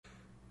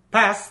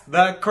Pass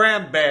the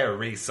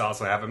cranberry sauce.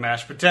 We're having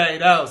mashed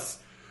potatoes.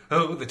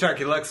 Ooh, the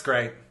turkey looks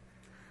great.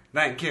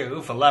 Thank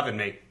you for loving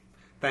me.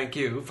 Thank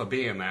you for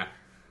being there.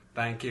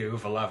 Thank you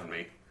for loving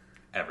me.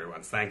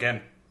 Everyone's thanking.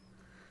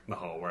 The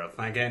whole world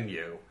thanking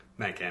you.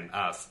 Thanking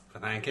us for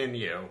thanking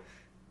you.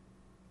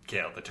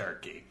 Kill the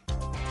turkey.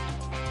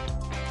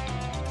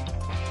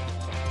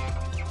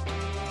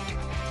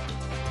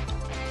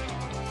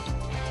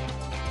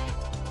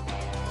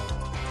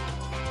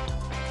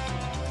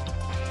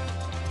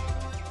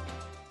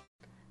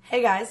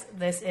 Hey guys,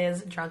 this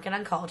is Drunken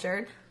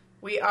Uncultured.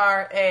 We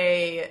are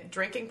a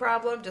drinking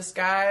problem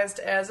disguised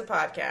as a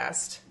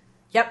podcast.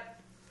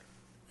 Yep.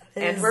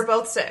 And we're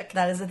both sick.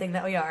 That is the thing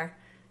that we are.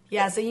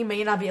 Yeah, so you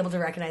may not be able to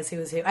recognize who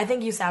is who. I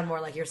think you sound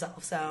more like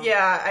yourself, so...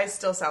 Yeah, I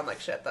still sound like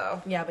shit,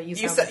 though. Yeah, but you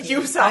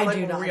sound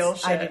like real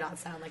shit. I do not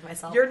sound like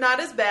myself. You're not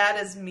as bad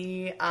as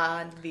me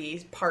on the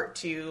part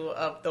 2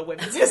 of the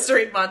Women's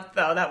History Month,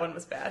 though. That one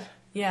was bad.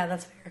 Yeah,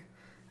 that's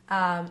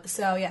fair.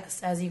 So,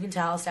 yes, as you can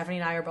tell, Stephanie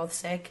and I are both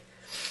sick.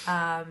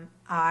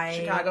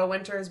 Chicago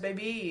winters,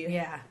 baby.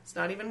 Yeah. It's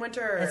not even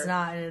winter. It's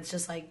not, and it's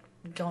just like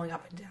going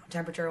up and down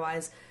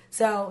temperature-wise.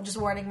 So, just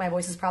warning, my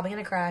voice is probably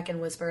going to crack and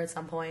whisper at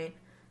some point.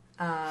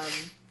 I'll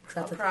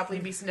probably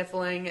be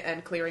sniffling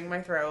and clearing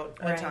my throat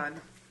a ton.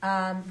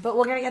 But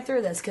we're going to get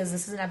through this because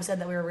this is an episode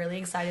that we were really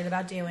excited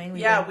about doing.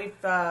 We've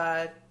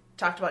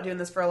talked about doing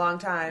this for a long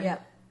time. Yeah.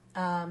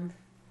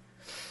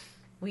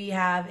 We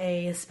have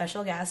a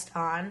special guest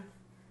on.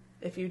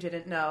 If you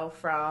didn't know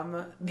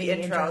from the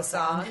intro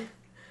song.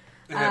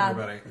 Hey,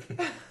 everybody.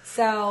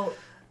 So,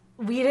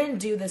 we didn't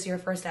do this your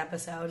first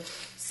episode.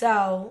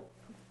 So,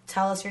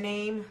 tell us your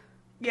name.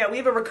 Yeah, we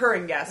have a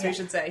recurring guest, we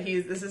should say. We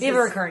have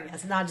a recurring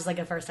guest, not just like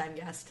a first-time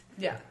guest.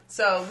 Yeah.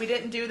 So, we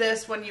didn't do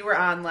this when you were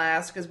on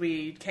last, because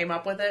we came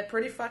up with it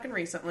pretty fucking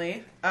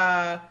recently.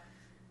 Your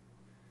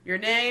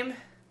name,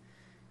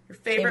 your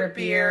favorite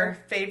beer,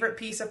 favorite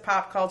piece of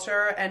pop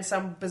culture, and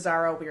some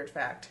bizarro weird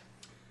fact.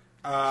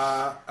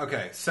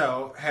 Okay,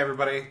 so, hey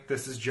everybody,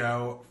 this is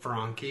Joe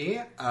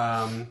Franke.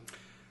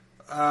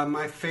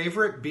 My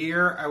favorite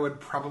beer, I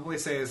would probably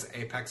say, is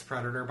Apex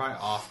Predator by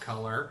Off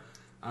Color.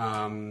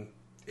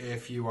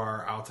 If you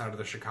are outside of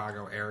the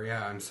Chicago area,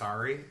 I'm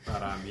sorry,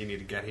 but you need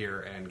to get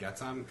here and get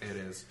some. It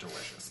is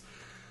delicious.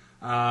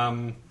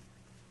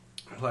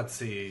 Let's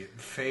see,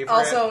 favorite...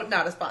 Also,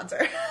 not a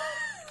sponsor.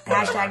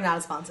 Hashtag not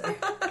a sponsor.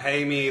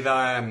 Pay me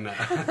then.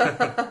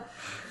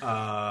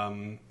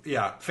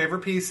 Yeah,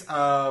 favorite piece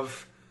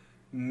of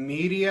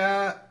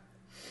media,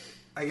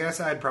 I guess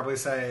I'd probably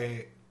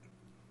say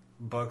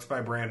books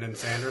by Brandon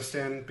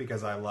Sanderson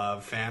because I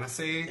love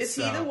fantasy. Is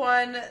he the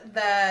one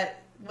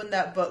that, when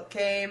that book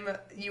came,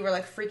 you were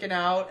like freaking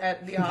out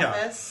at the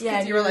office?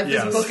 Yeah, you were like,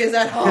 this book is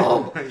at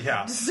home.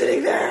 Yeah. Just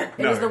sitting there.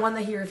 It was the one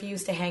that he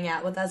refused to hang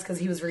out with us because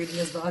he was reading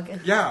his book.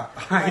 Yeah.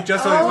 I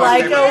just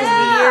like a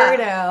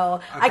weirdo.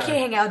 Okay. I can't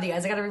hang out with you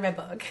guys. I gotta read my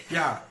book.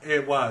 Yeah,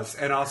 it was.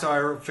 And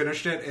also I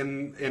finished it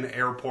in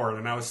airport,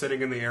 and I was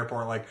sitting in the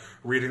airport like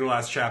reading the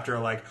last chapter,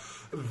 like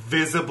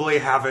visibly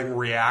having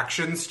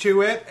reactions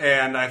to it,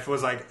 and I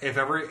was like, if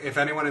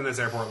anyone in this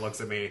airport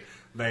looks at me,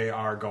 they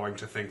are going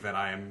to think that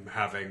I am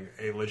having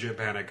a legit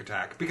panic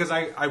attack. Because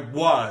I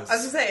was. I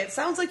was going to say, it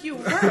sounds like you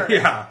were.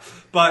 Yeah.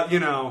 But,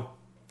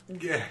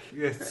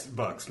 it's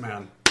books,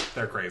 man.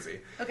 They're crazy.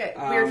 Okay,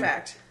 weird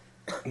fact.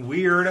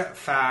 Weird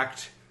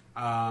fact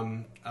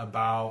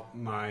about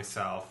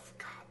myself.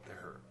 God,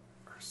 there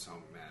are so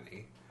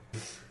many.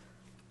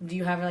 Do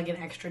you have like an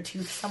extra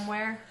tooth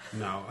somewhere?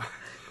 No.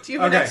 Do you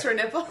have an extra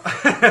nipple?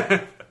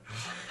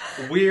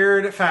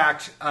 Weird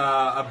fact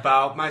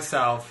about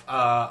myself.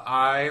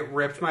 I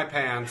ripped my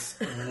pants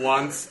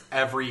once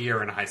every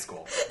year in high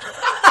school.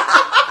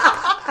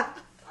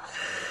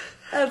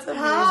 That's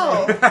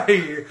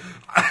amazing.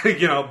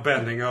 How?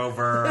 Bending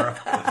over,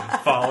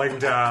 falling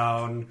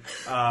down,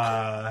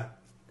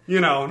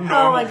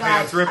 normal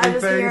pants ripping things.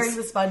 I'm just hearing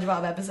things. the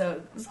SpongeBob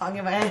episode song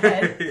in my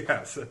head.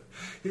 Yes.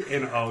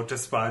 In ode to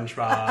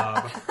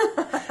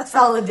SpongeBob.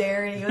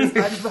 Solidarity with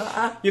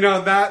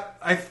SpongeBob. That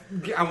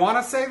I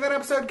want to say that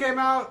episode came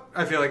out.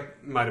 I feel like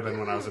it might have been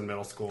when I was in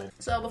middle school.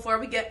 So before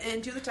we get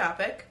into the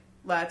topic,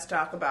 let's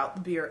talk about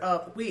the beer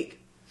of the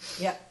week.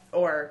 Yep.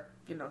 Or,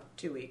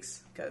 2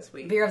 weeks.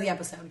 Beer of the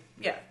episode.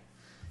 Yeah.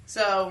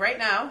 So right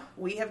now,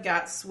 we have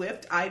got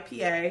Swift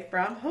IPA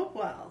from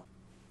Hopewell.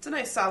 It's a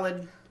nice,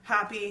 solid,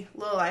 hoppy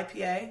little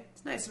IPA.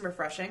 It's nice and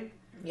refreshing.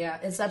 Yeah,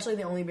 it's actually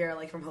the only beer I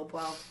like from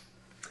Hopewell.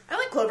 I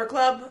like Clover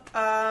Club.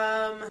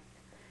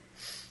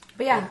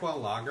 But yeah. Hopewell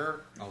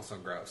Lager, also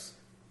gross.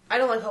 I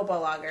don't like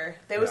Hopewell Lager.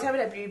 They always have it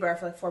at Beauty Bar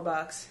for like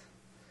 $4.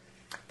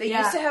 They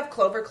used to have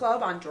Clover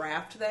Club on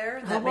draft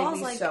there. That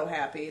made me so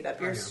happy. That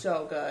beer's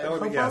so good.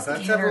 That's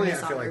definitely, I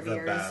feel like,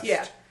 the best.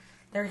 Yeah.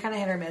 They're kind of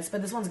hit or miss,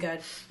 but this one's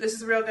good. This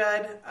is real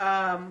good.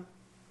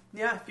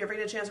 Yeah, if you ever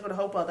get a chance to go to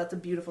Hopewell, that's a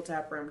beautiful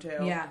tap room, too.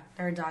 Yeah,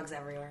 there are dogs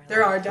everywhere.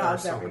 There are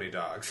dogs so many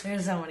dogs.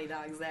 There's so many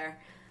dogs there.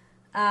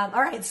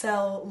 All right,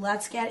 so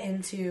let's get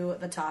into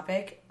the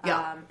topic.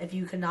 Yeah. If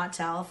you could not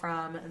tell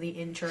from the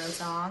intro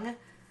song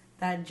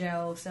that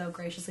Joe so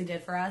graciously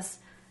did for us,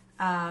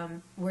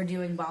 we're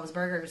doing Bob's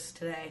Burgers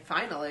today.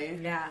 Finally.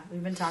 Yeah,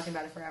 we've been talking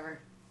about it forever.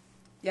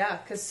 Yeah,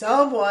 because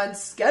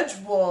someone's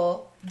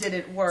schedule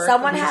didn't work.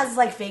 Someone has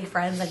like fake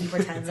friends that he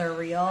pretends are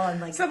real, and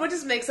like Someone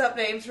just makes up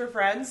names for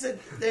friends.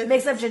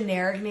 makes up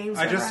generic names.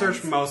 I for just friends.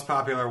 searched most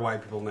popular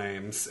white people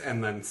names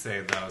and then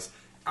save those.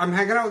 I'm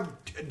hanging out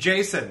with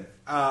Jason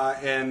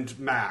and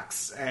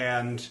Max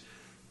and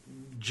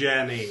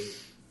Jenny,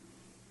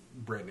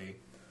 Brittany.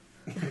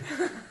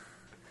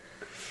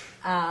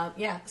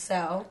 Yeah,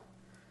 so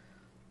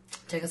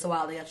took us a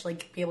while to actually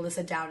be able to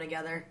sit down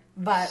together,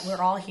 but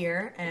we're all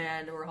here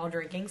and we're all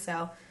drinking,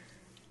 so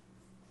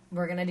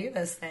we're gonna do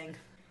this thing.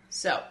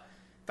 So,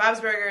 Bob's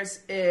Burgers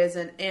is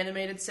an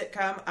animated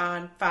sitcom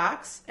on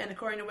Fox, and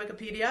according to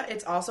Wikipedia,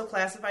 it's also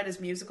classified as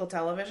musical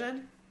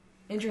television.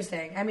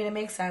 Interesting. I mean, it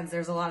makes sense.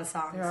 There's a lot of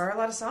songs. There are a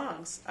lot of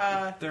songs.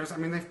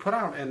 They've put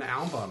out an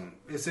album.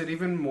 Is it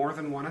even more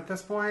than one at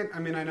this point? I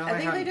mean, I know I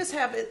think they just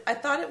have it. I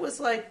thought it was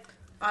like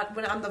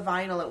when on the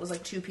vinyl, it was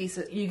like 2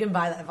 pieces. You can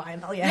buy that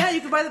vinyl. Yeah, Yeah,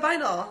 you can buy the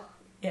vinyl.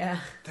 yeah.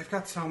 They've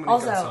got so many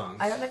Also, good songs.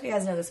 I don't know if you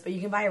guys know this, but you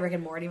can buy a Rick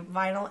and Morty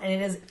vinyl, and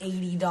it is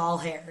 80 doll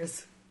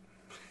hairs.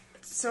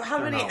 So how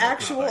many no,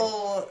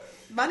 actual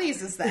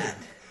monies is that?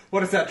 What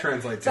does that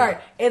translate to? Sorry,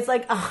 it's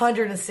like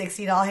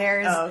 160 doll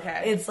hairs. Oh,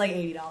 okay. It's like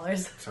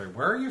 $80. Sorry,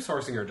 where are you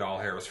sourcing your doll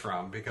hairs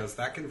from? Because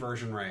that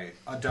conversion rate,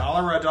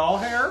 $1 a doll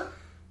hair?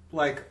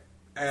 Like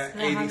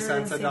 80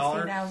 cents a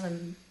dollar?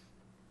 160,000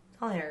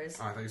 doll hairs.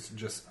 Oh, I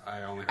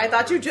thought I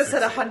thought you just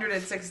said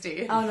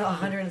 160. 160. Oh no, I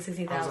was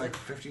 160,000. like,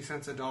 50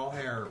 cents a doll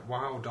hair.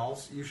 Wow,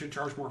 dolls, you should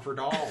charge more for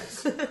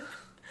dolls.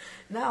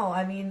 No,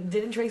 I mean,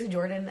 didn't Tracy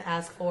Jordan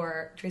ask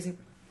for Tracy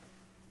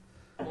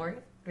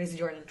Morgan? Tracy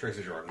Jordan.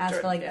 Tracy Jordan. Asked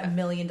for like yeah. $1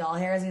 million,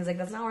 and he's like,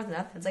 "That's not worth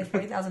nothing. It's like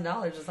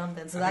 $40,000 or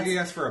something." So I that's think he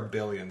asked for $1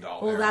 billion.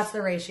 well, that's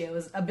the ratio.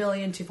 Is $1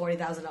 billion to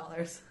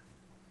 $40,000.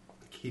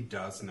 He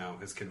does know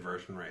his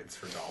conversion rates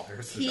for doll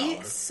hairs to He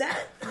dollars.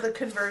 set the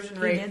conversion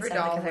He rate did for set the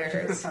doll conversion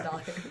hairs. rates to doll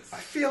hairs. I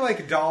feel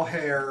like Doll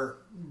Hair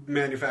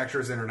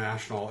Manufacturers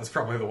International is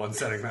probably the one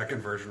setting that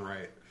conversion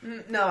rate.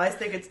 No, I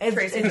think it's It's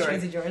Tracy it's Jordan.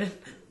 Tracy Jordan.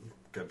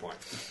 Good point.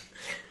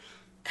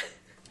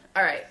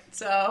 All right,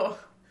 so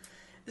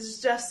this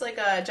is just like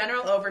a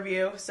general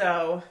overview.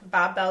 So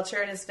Bob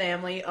Belcher and his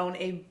family own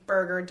a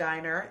burger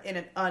diner in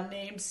an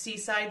unnamed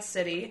seaside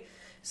city.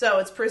 So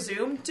it's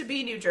presumed to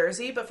be New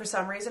Jersey, but for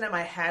some reason in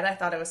my head I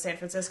thought it was San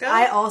Francisco.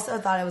 I also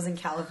thought it was in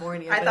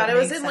California. I but thought it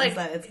was makes in, sense like-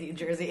 that it's New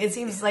Jersey. It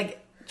seems like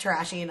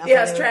trashy enough. yeah,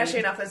 that it's it would trashy be-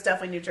 enough. It's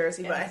definitely New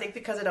Jersey, but Yeah. I think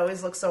because it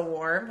always looks so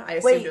warm, I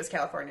assumed Wait. it was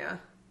California.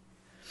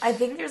 I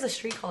think there's a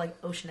street called like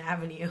Ocean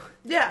Avenue.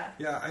 Yeah,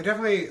 Yeah, I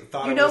definitely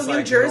thought you it know, was New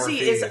like Jersey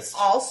Northeast. is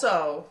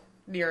also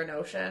near an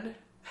ocean.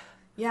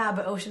 Yeah,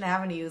 but Ocean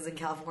Avenue is in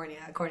California,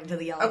 according to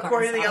the Yellow Card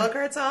According to the song. Yellow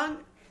Card song,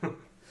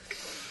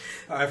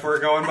 If we're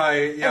going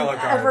by Yellow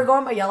Card. If we're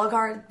going by Yellow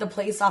Card, the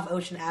place off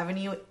Ocean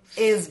Avenue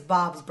is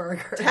Bob's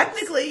Burgers.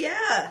 technically,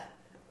 yeah.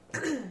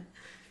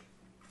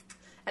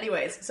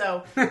 Anyways,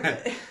 so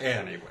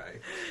Anyway.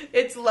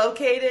 it's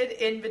located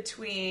in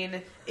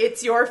between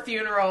It's Your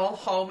Funeral,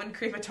 home and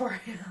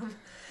crematorium,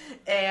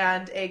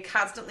 and a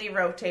constantly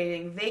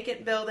rotating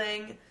vacant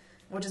building,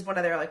 which is one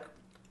of their like.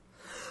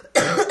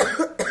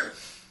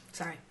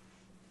 Sorry.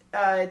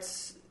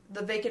 It's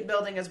the vacant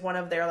building is one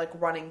of their like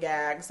running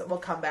gags that we'll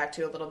come back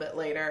to a little bit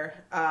later.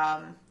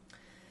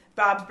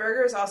 Bob's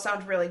Burgers all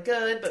sound really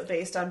good, but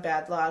based on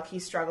bad luck, he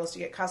struggles to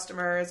get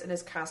customers and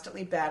is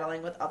constantly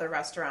battling with other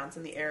restaurants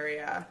in the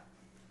area.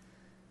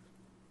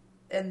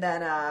 And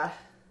then,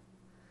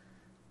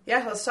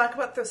 yeah, let's talk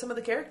about some of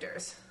the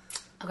characters.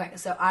 Okay,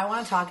 so I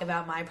want to talk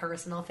about my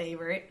personal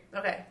favorite,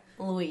 Okay.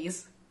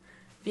 Louise,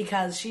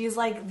 because she's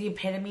like the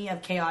epitome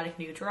of chaotic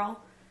neutral.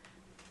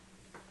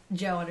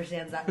 Joe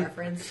understands that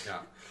reference. Yeah.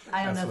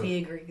 I don't know if absolutely.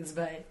 he agrees,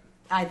 but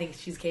I think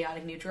she's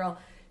chaotic neutral.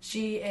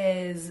 She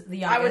is the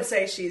youngest. I would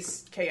say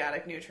she's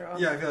chaotic neutral.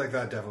 Yeah, I feel like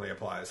that definitely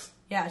applies.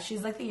 Yeah,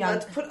 she's like the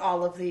Let's youngest. put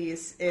all of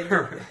these in.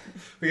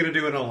 We gotta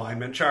do an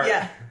alignment chart.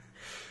 Yeah.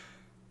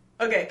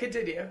 Okay,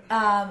 continue.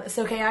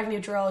 So chaotic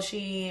neutral.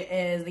 She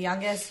is the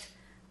youngest.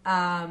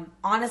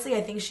 Honestly,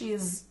 I think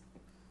she's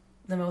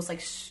the most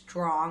like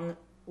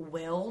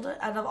strong-willed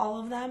out of all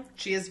of them.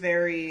 She is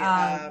very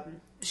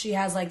She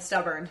has like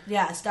stubborn.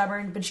 yeah,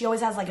 stubborn, but she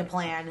always has like a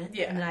plan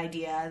Yeah. and an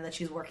idea that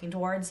she's working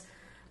towards,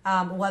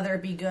 whether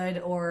it be good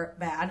or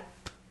bad.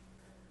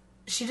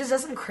 She just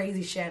does some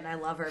crazy shit, and I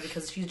love her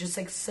because she's just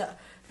like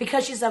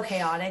because she's so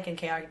chaotic and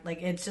chaotic.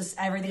 Like it's just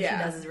everything Yeah.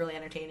 she does is really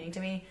entertaining to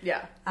me.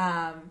 Yeah.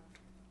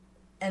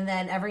 And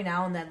then every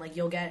now and then, like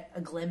you'll get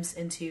a glimpse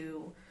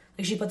into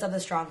like she puts up the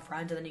strong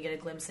front, and then you get a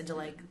glimpse into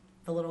like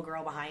the little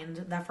girl behind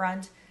that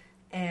front,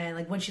 and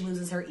like when she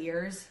loses her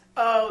ears.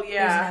 Oh, There's an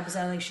yeah.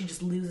 episode like she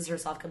just loses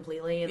herself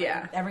completely. And, like,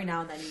 Yeah. every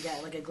now and then you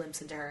get like a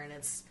glimpse into her, and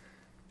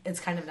it's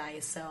kind of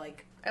nice. So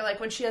like I like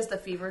when she has the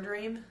fever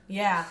dream.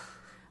 yeah,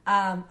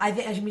 I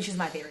mean she's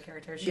my favorite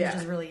character. She's Yeah.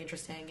 just really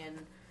interesting, and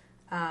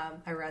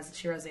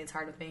she resonates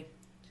hard with me.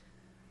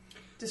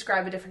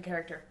 Describe a different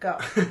character. Go.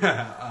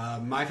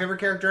 My favorite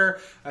character,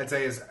 I'd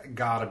say, is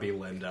gotta be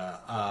Linda.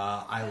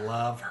 I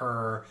love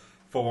her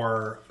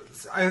for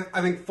I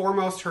think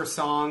foremost her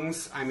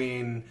songs. I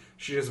mean,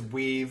 she just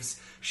weaves.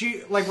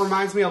 She like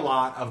reminds me a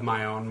lot of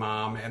my own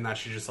mom, in that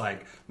she just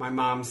like my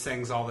mom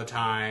sings all the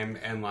time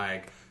and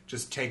like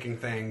just taking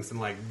things and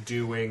like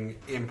doing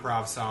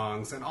improv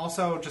songs, and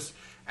also just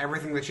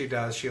everything that she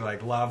does. She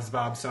like loves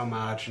Bob so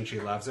much, and she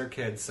loves her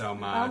kids so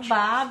much. Oh,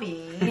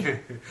 Bobby.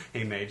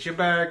 He made you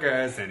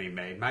burgers and he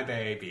made my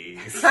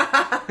babies.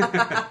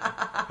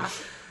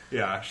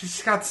 Yeah,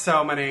 she's got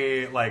so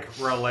many like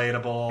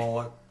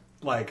relatable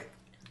like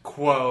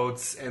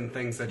quotes and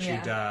things that she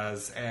Yeah.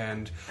 does,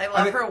 and I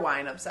love think- her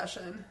wine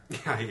obsession.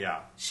 Yeah.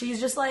 She's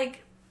just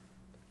like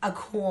a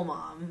cool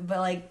mom, but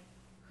like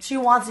she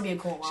wants to be a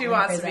cool mom. She Let me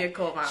wants phrase to be that. a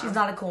cool mom. She's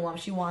not a cool mom.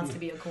 She wants to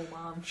be a cool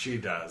mom. She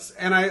does,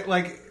 and I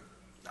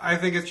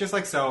think it's just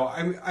like so.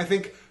 I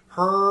think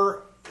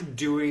her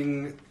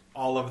doing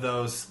all of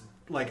those,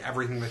 like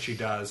everything that she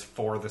does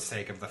for the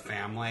sake of the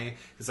family,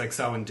 is like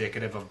so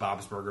indicative of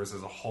Bob's Burgers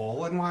as a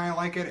whole, and why I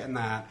like it. And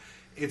that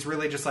it's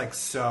really just like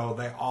so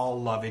they all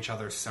love each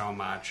other so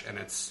much, and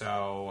it's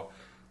so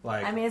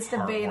like. I mean, it's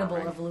debatable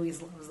heartwarming. if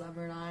Louise loves them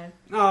or not.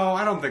 No,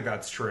 I don't think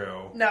that's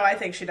true. No, I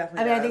think she I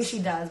definitely mean, does. I think she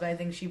does, but I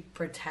think she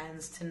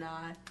pretends to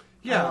not.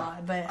 Yeah, a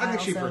lot, but I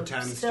think she also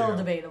pretends still to.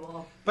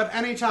 debatable. But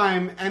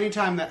anytime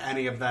that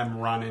any of them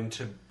run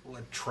into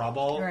like,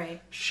 trouble, Right.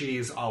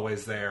 she's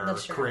always there,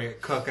 That's true.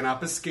 cooking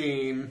up a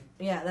scheme.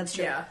 Yeah, that's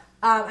true. Yeah.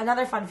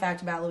 Another fun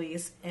fact about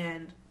Louise,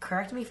 and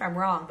correct me if I'm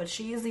wrong, but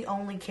she is the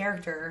only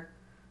character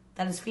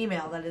that is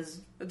female that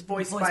is It's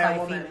voiced by a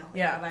woman. female.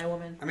 Yeah. by a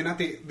woman. I mean, not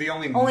the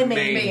only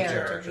main main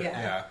character, character.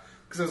 yeah.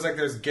 Because it was like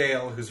there's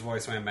Gail, who's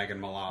voiced by Megan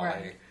Mullally.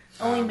 Right.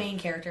 Only main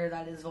character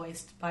that is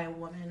voiced by a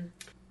woman.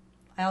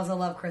 I also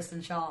love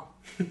Kristen Shaw.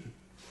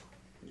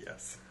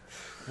 Yes,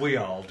 we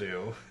all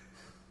do.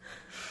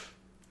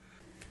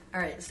 All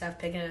right, Steph,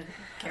 pick a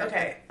character.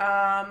 Okay,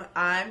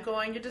 I'm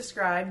going to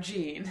describe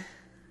Jean.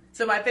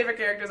 So my favorite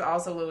character is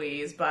also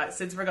Louise, but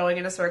since we're going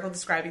in a circle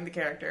describing the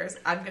characters,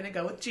 I'm going to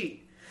go with Jean.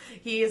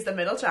 He is the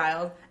middle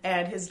child,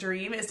 and his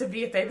dream is to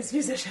be a famous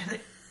musician,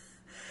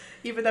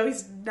 even though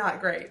he's not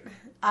great.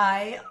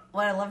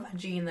 What I love about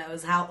Gene though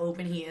is how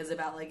open he is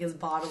about like his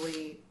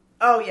bodily.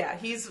 Oh yeah,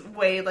 he's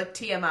way like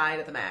TMI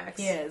to the max.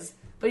 He is,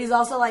 but he's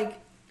also like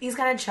he's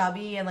kind of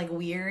chubby and like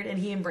weird, and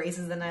he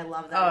embraces it, and I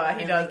love that. Oh, about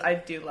he him. does. Like, I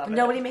do love it.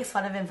 nobody makes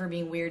fun of him for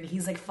being weird.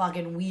 He's like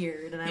fucking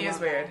weird, and I He love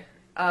is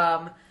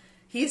weird.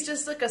 He's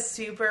just like a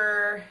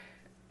super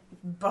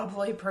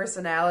bubbly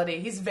personality.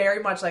 He's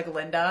very much like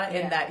Linda in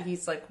Yeah. that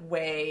he's like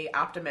way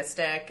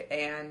optimistic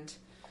and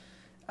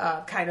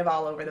kind of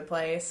all over the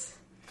place.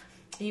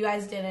 That. You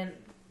guys didn't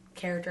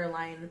character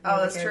line. Oh,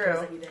 the that's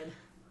characters true. That you did.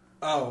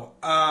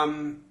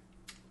 Oh,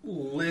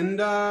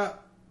 Linda,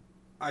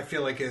 I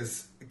feel like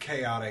is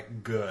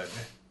chaotic good.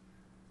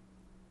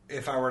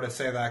 If I were to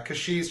say that, because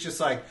she's just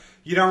like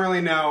you don't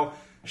really know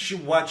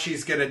what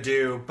she's gonna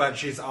do, but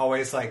she's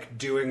always like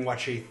doing what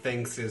she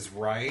thinks is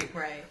right.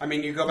 Right. I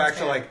mean, you go back to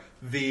fair. like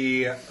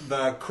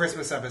the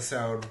Christmas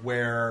episode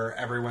where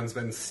everyone's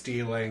been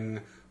stealing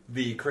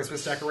the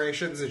Christmas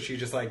decorations, and she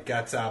just like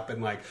gets up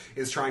and like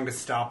is trying to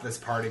stop this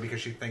party because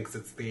she thinks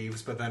it's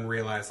thieves, but then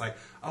realize like,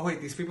 oh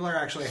wait, these people are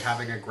actually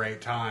having a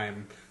great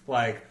time.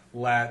 Like,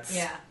 let's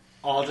Yeah.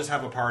 all just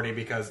have a party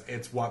because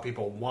it's what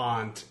people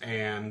want,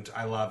 and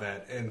I love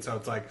it. And so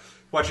it's like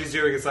what she's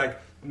doing is like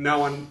no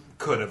one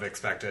could have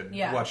expected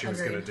Yeah, what she was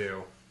agreed. going to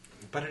do,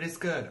 but it is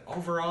good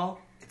overall.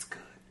 It's good.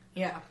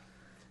 Yeah.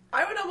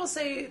 I would almost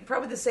say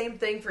probably the same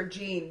thing for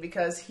Gene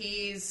because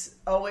he's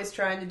always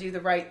trying to do the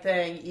right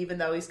thing, even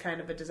though he's kind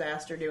of a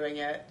disaster doing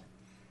it.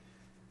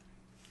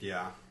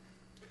 Yeah,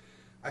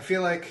 I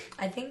feel like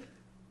I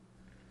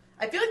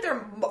feel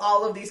like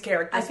all of these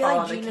characters I feel fall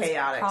like on the Gene is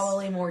chaotics.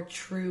 probably more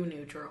true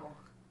neutral.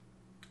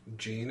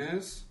 Gene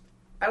is.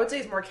 I would say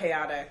he's more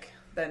chaotic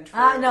than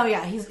true. No,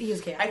 yeah, he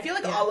is chaotic. I feel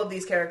like yeah. all of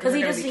these characters Because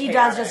are he gonna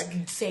does be just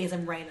chaotic. say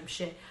some random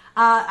shit.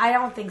 I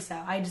don't think so.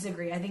 I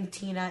disagree. I think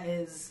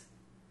Tina's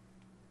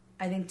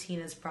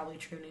probably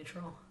true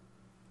neutral.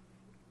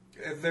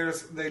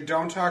 They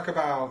don't talk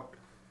about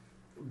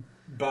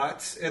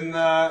butts in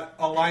the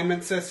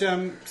alignment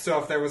system. So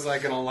if there was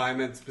like an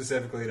alignment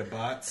specifically to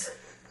butts,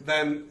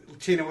 then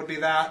Tina would be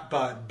that.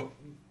 But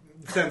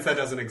since that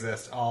doesn't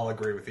exist, I'll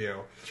agree with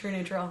you. True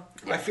neutral.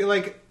 I feel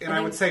like, and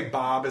I would say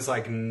Bob is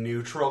like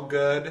neutral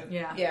good.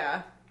 Yeah.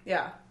 Yeah,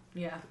 yeah.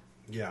 Yeah.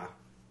 Yeah.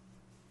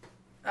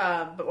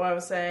 But what I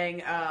was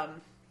saying,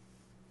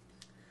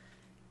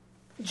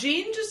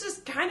 Gene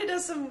just kind of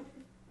does some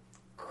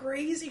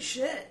crazy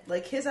shit.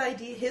 Like his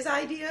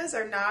ideas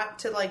are not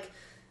to like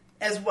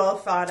as well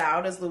thought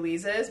out as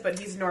Louise's, but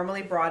he's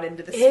normally brought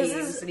into the His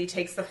schemes is- and he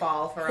takes the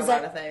fall for a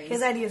lot of things.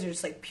 His ideas are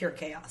just like pure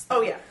chaos.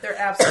 Oh yeah, they're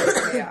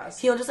absolute chaos.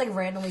 He'll just like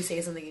randomly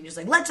say something and just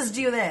like, let's just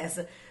do this.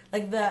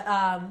 Like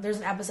there's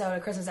an episode, a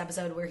Christmas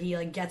episode, where he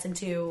like gets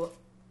into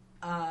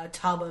a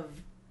tub of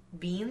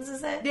beans,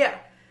 is it? Yeah,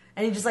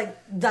 And he just like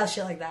does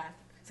shit like that.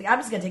 It's like, I'm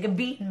just gonna take a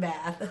bean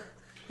bath.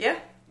 yeah.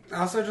 I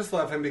also just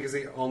love him because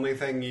the only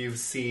thing you've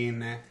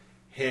seen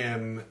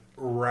him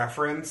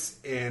reference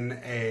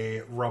in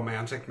a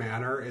romantic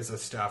manner is a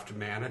stuffed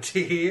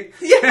manatee.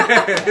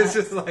 It's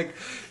just like,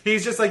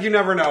 he's just like, you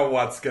never know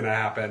what's going to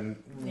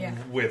happen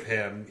with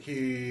him.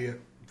 He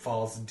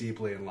falls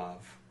deeply in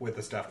love with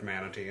the stuffed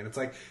manatee. And it's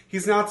like,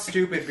 he's not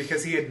stupid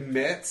because he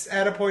admits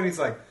at a point, he's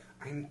like,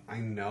 I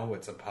know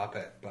it's a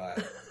puppet,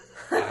 but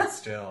I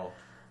still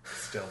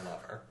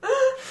love her.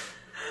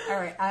 All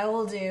right, I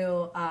will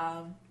do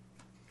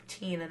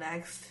Tina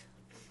next.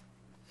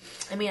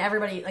 I mean,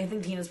 everybody. I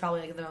think Tina's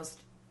probably like the most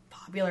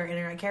popular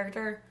internet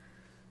character.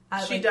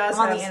 She like, does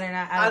on has, the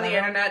internet. On the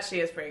internet, she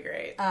is pretty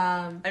great.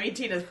 I mean,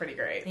 Tina's pretty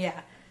great. Yeah.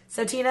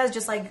 So Tina's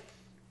just like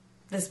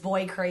this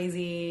boy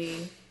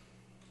crazy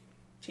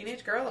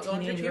teenage girl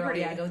going through puberty.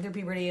 Yeah, going through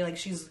puberty. Like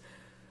she's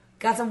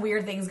got some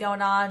weird things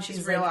going on.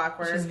 She's real like,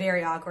 awkward. She's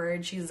very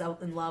awkward. She's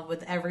in love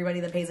with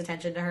everybody that pays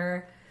attention to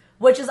her,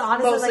 which is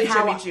honestly mostly like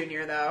how Jimmy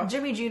Jr. though.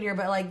 Jimmy Jr.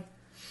 But like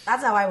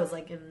that's how I was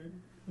like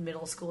in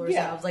middle school or so.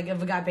 I was like,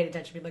 if a guy paid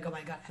attention, I'd be like, oh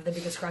my god, I had the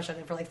biggest crush on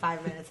him for like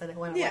 5 minutes and it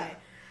went away.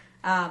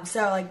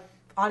 So like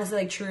honestly,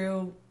 like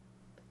true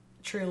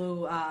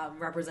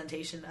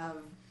representation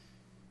of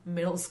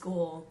middle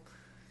school.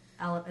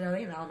 Are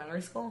they in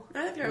elementary school?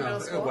 I think they're in middle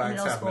school.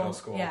 Middle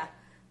school. Yeah,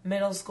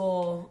 middle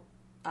school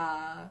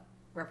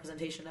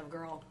representation of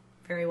girl.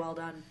 Very well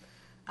done.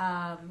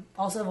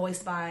 Also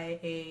voiced by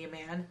a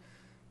man.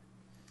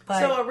 But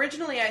so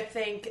originally, I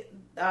think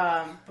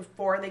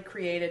before they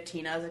created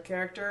Tina as a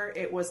character,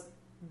 it was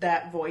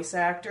that voice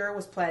actor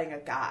was playing a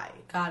guy.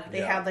 Got it. They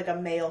had like a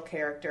male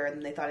character,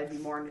 and they thought it'd be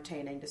more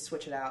entertaining to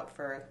switch it out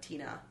for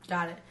Tina.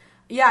 Got it.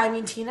 Yeah, I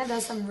mean, Tina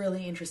does some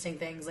really interesting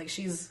things. Like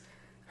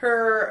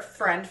her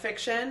friend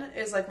fiction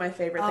is like my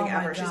favorite thing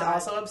ever. God. She's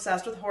also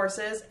obsessed with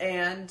horses,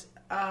 and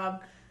what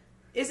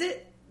is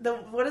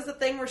the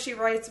thing where she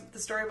writes the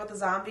story about the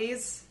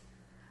zombies?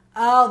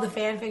 Oh, the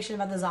fan fiction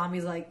about the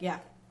zombies, like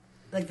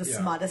the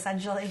smut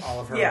essentially.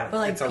 All of her, Yeah. But,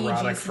 like, it's PG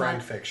erotic smut.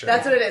 friend fiction.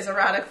 That's what it is,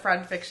 erotic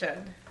friend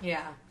fiction.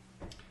 Yeah.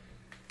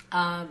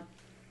 But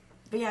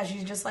yeah,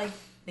 she's just like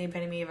the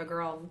epitome of a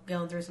girl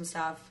going through some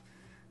stuff,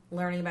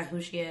 learning about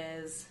who she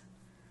is.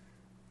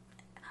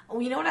 Oh,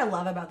 you know what I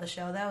love about the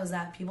show though is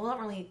that people don't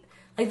really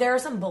like. There are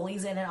some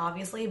bullies in it,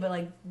 obviously, but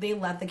like they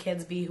let the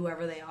kids be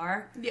whoever they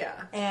are. Yeah.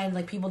 And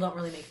like people don't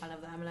really make fun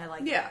of them, and I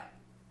like. Yeah.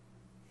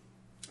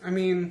 I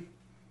mean,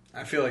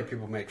 I feel like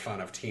people make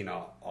fun of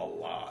Tina a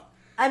lot.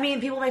 I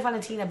mean, people make fun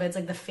of Tina, but it's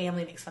like the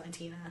family makes fun of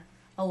Tina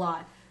a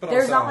lot. But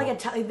There's also-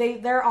 not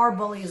like there are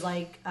bullies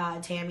like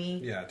Tammy.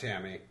 Yeah,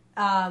 Tammy.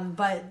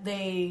 But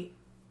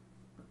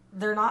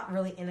they're not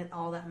really in it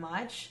all that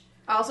much.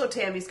 Also,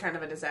 Tammy's kind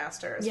of a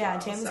disaster as well.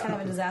 Tammy's so. kind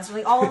of a disaster.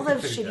 Like all of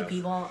the shitty Yes.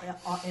 people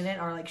in it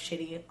are like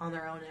shitty on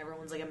their own. And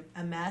everyone's like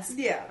a mess.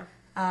 Yeah.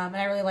 And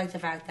I really like the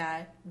fact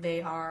that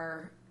they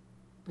are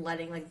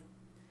letting like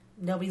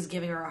nobody's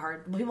giving her a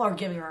hard. People are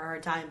giving her a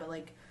hard time, but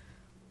like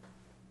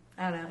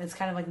I don't know. It's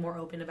kind of like more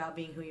open about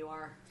being who you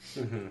are.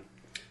 Mm-hmm.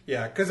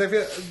 Yeah, because I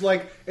feel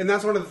like, and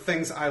that's one of the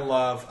things I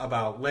love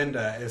about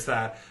Linda is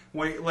that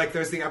when, like,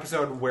 there's the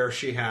episode where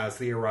she has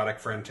the erotic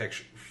friend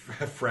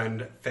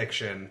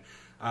fiction.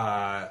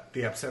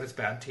 The episode is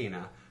Bad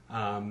Tina,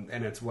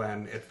 and it's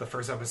the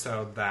first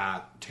episode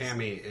that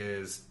Tammy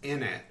is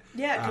in it.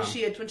 Yeah, because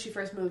when she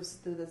first moves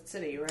to the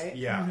city, right?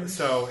 Yeah,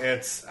 so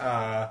it's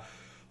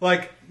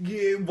like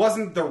it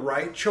wasn't the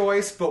right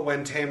choice, but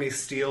when Tammy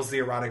steals the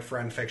erotic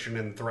friend fiction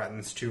and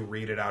threatens to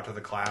read it out to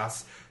the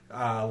class,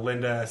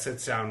 Linda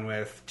sits down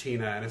with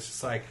Tina and it's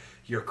just like,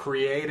 you're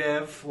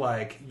creative,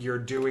 like you're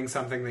doing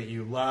something that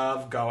you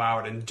love, go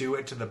out and do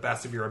it to the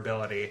best of your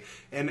ability.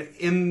 And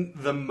in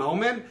the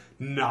moment,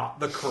 not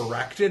the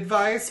correct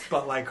advice,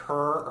 but like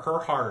her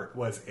heart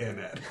was in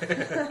it.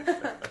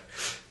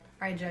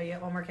 All right, Joe, you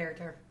got one more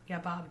character. You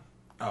got Bob.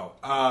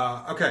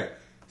 Oh, okay.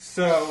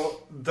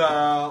 So the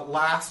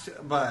last,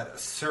 but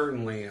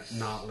certainly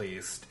not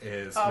least,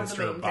 is Of the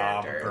Mr. main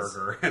Bob characters.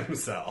 Burger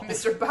himself.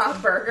 Mr.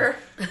 Bob Burger.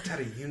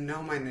 Teddy, you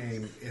know my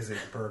name isn't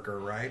Burger,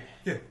 right?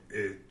 Yeah,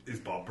 it is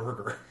Bob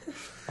Burger.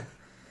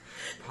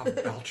 Bob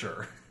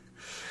Belcher.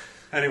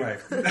 Anyway.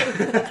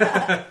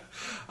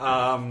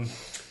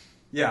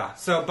 Yeah,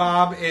 so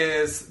Bob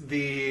is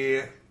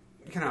the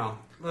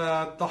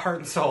heart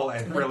and soul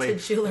and The really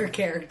titular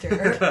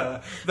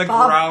character. the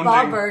Bob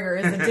grounding. Burger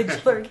is the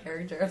titular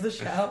character of the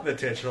show. The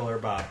titular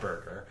Bob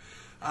Burger.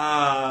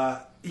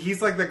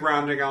 He's like the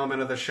grounding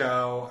element of the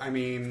show. I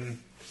mean,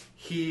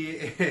 he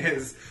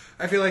is,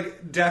 I feel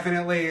like,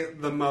 definitely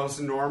the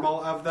most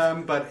normal of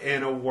them, but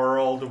in a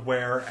world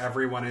where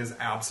everyone is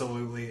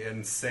absolutely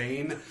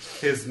insane,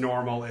 his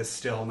normal is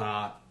still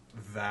not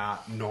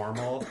that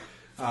normal.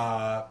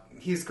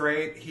 He's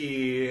great.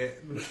 He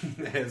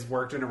has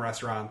worked in a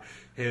restaurant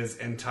his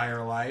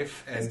entire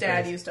life. And His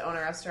dad used to own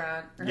a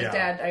restaurant. Or his Yeah.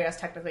 dad, I guess,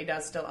 technically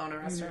does still own a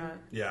restaurant.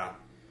 Yeah.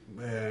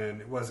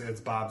 And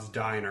it's Bob's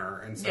Diner.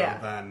 And so Yeah.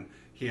 then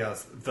he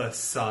has the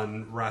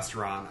Sun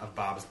restaurant of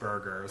Bob's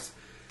Burgers.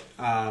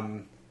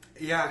 And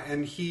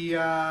he's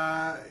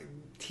a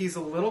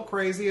little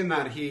crazy in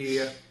that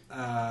he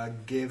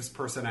gives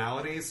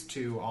personalities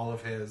to all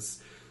of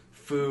his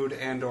food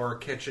and or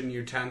kitchen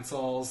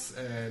utensils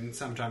and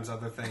sometimes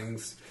other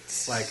things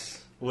like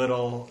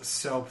little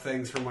soap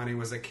things from when he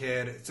was a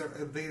kid.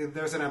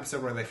 There's an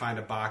episode where they find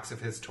a box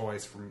of his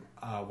toys from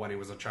when he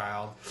was a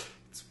child.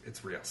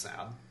 It's real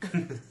sad.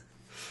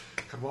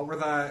 God, what were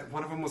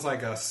one of them was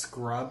like a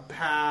scrub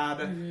pad.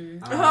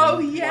 Oh,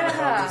 yeah. One of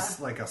them was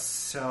like a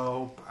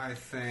soap, I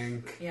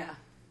think.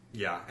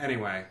 Yeah.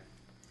 Anyway,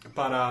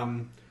 but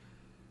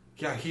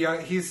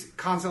he's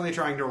constantly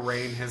trying to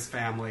rein his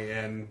family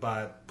in,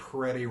 but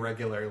pretty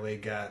regularly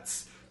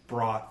gets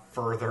brought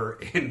further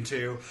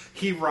into.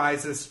 He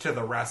rises to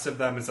the rest of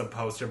them as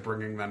opposed to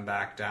bringing them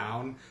back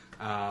down.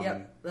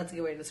 Yep, that's a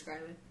good way to describe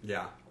it.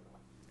 Yeah,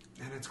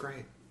 and it's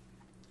great.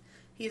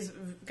 He's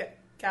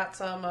got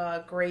some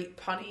great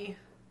punny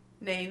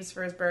names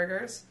for his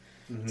burgers.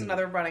 It's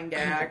another running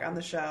gag on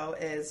the show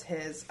is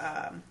his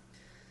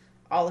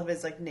all of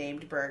his like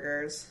named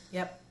burgers.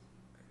 Yep.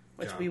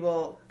 Which we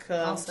will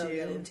come also to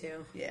get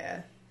into.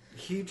 Yeah.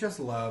 He just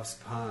loves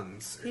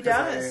puns. He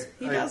does.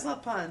 He does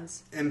love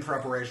puns. In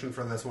preparation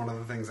for this, one of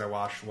the things I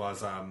watched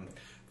was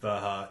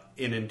the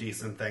In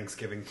Indecent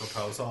Thanksgiving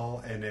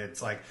Proposal, and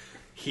it's like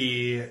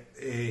he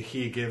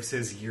gives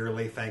his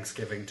yearly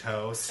Thanksgiving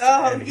toast.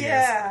 Oh, and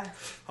yeah.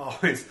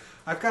 Always,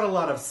 I've got a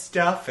lot of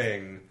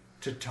stuffing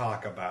to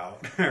talk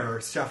about,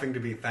 or stuffing to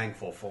be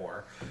thankful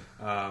for.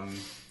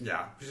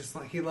 Yeah, just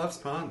like he loves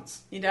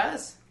puns. He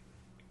does.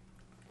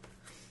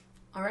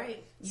 All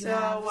right. You So,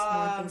 have some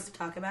more things to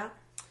talk about?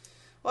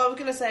 Well, I was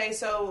going to say,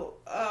 so,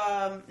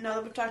 now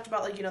that we've talked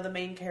about, like, you know, the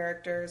main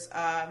characters,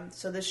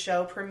 so this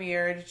show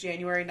premiered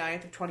January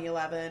 9th of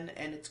 2011,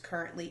 and it's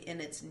currently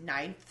in its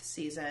 9th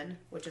season,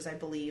 which is, I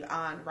believe,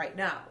 on right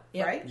now,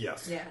 Yep. right?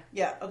 Yes. Yeah.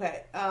 Yeah,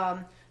 okay.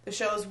 The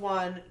show's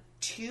won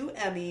 2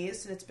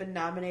 Emmys, and it's been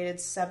nominated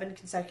 7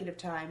 consecutive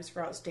times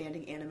for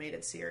Outstanding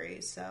Animated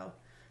Series, so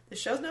the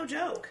show's no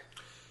joke.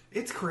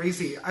 It's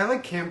crazy. I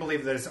can't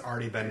believe that it's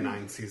already been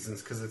 9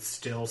 seasons because it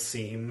still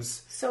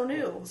seems So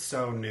new.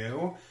 so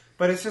new.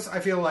 But it's just, I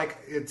feel like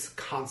it's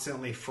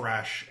constantly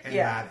fresh and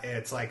that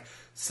it's like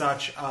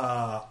such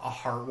a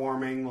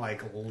heartwarming,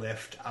 like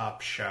lift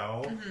up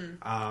show.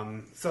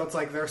 So it's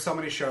like there's so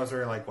many shows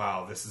where you're like,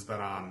 wow, this has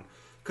been on.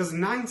 Because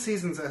 9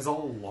 seasons is a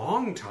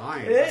long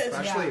time, It is,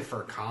 especially yeah.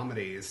 for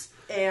comedies.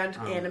 And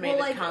animated Well,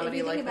 like, comedy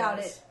if you think like about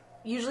this. it,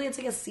 usually it's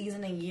like a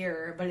season a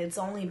year, but it's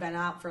only been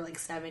out for like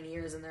 7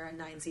 years and they're at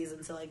 9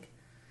 seasons. So like,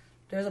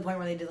 there's a point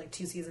where they did like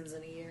 2 seasons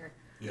in a year.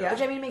 Yeah.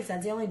 Which I mean makes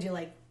sense. They only do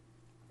like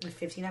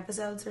 15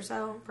 episodes or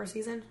so per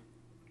season.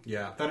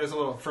 Yeah, that is a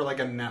little, for like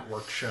a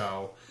network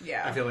show.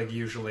 Yeah. I feel like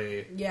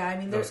usually Yeah, I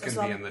mean, those there's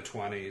can be in the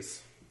 20s.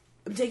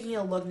 I'm taking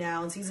a look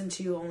now, and season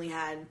 2 only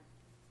had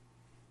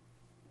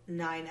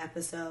 9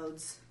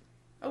 episodes.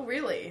 Oh,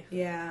 really?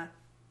 Yeah.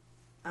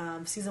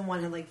 Season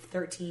 1 had like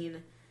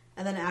 13,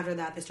 and then after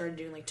that they started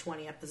doing like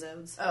 20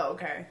 episodes. Oh,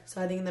 okay.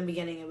 So I think in the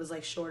beginning it was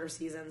like shorter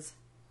seasons.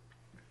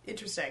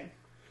 Interesting.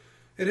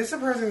 It is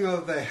surprising though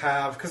that they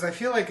have, because I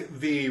feel like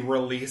the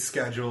release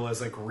schedule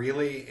is like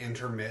really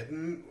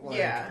intermittent. Like,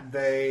 Yeah.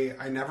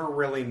 I never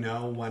really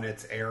know when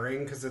it's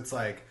airing, because it's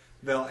like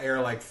they'll air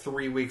like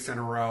 3 weeks in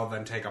a row,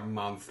 then take a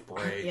month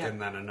break, Yeah.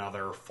 and then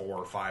another 4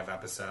 or 5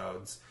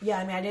 episodes. Yeah,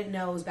 I mean, I didn't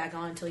know it was back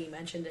on until you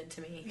mentioned it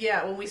to me.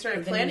 Yeah, when we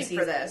started Like the new planning for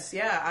season. this,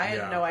 I had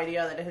Yeah. no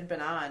idea that it had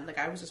been on. Like,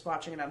 I was just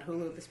watching it on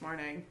Hulu this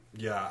morning.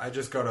 Yeah, I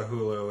just go to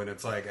Hulu, and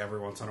it's like every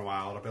once in a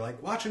while it'll be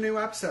like, watch a new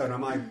episode. And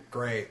I'm like,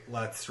 great,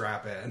 let's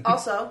strap in.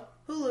 Also,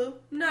 Hulu,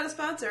 not a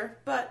sponsor,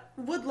 but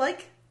would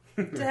like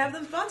to have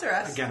them sponsor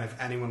us. Again, if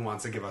anyone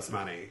wants to give us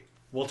money,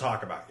 we'll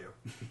talk about you.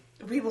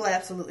 We will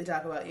absolutely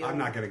talk about you. I'm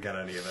not going to get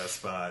any of this,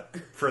 but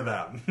for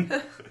them.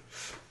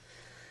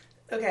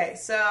 Okay,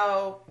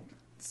 so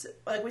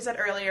like we said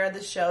earlier,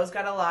 the show's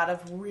got a lot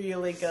of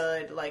really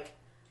good, like,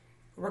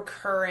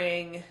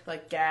 recurring,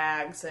 like,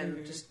 gags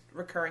and just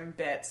recurring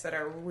bits that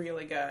are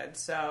really good.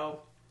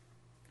 So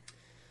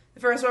the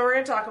first one we're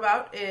going to talk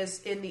about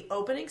is in the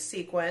opening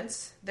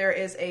sequence, there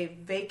is a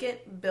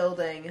vacant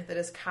building that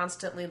is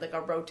constantly like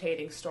a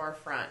rotating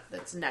storefront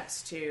that's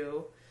next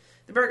to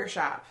the burger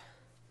shop.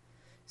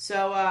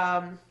 So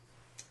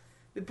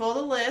we pulled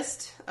a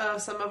list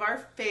of some of our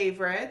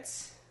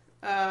favorites.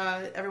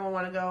 Everyone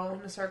want to go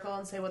in a circle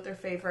and say what their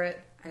favorite?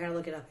 I gotta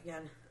look it up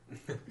again.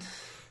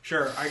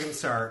 Sure, I can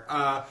start.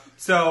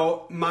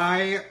 So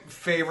my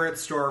favorite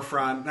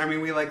storefront, I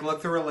mean, we like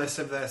looked through a list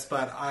of this,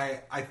 but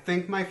I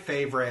think my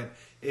favorite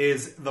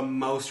is the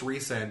most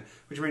recent,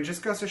 which I mean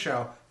just goes to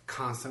show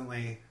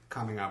constantly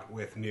coming up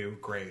with new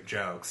great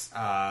jokes.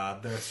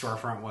 The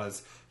storefront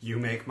was "You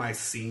Make My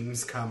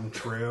Seams Come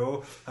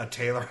True," a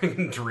tailoring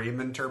and dream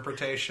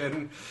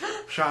interpretation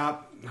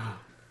shop.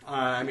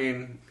 I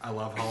mean, I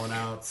love Hall &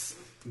 Oates.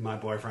 My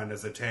boyfriend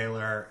is a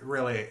tailor.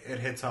 Really, it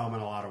hits home in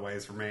a lot of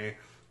ways for me.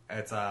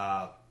 It's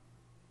a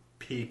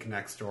peak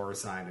next door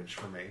signage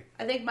for me.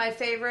 I think my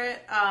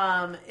favorite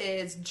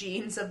is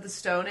Jeans of the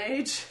Stone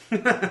Age.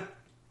 The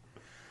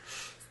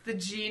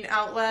jean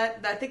outlet.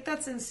 I think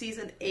that's in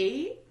season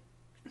 8.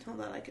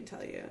 Hold on, I can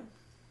tell you.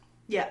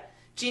 Yeah.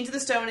 Jeans of the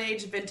Stone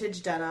Age,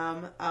 vintage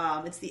denim.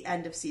 It's the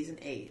end of season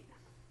 8.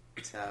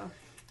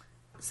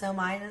 So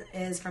mine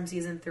is from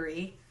season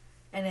 3,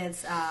 and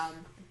it's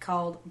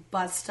called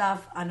Butt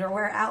Stuff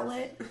Underwear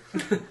Outlet.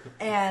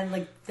 And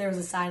like there was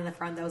a sign in the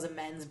front that was a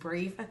men's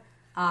brief.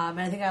 And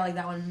I think I like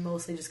that one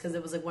mostly just because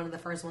it was like one of the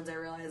first ones I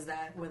realized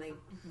that when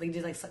they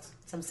did like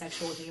some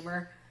sexual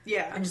humor.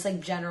 Yeah. And just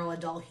like general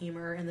adult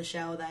humor in the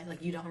show that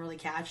like you don't really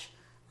catch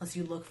unless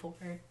you look for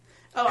it.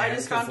 Oh, I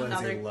just found Lindsay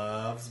another.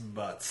 loves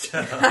butt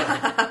stuff.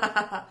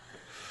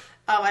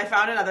 I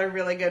found another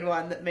really good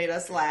one that made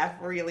us laugh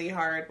really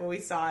hard when we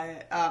saw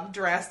it.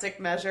 Drastic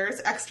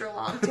Measures, extra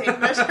long tape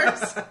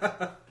measures.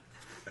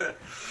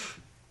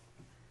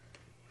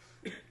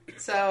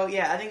 So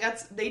yeah, I think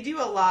they do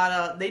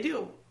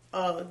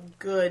a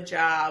good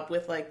job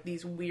with like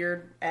these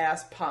weird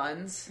ass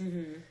puns,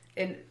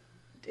 and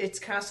it's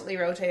constantly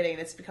rotating.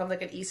 It's become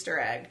like an Easter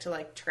egg to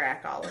like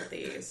track all of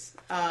these.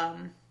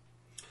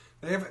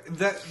 They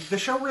have the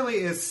show really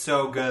is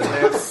so good. They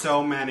have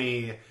so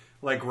many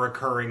like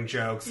recurring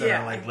jokes that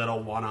are like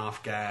little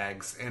one-off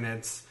gags, and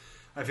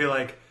I feel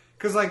like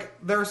because like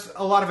there's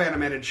a lot of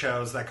animated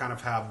shows that kind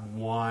of have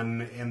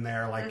one in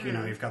there, like you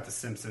know you've got the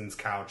Simpsons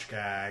couch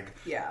gag,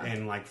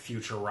 and like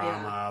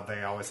Futurama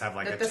they always have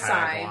like the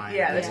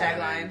tagline, the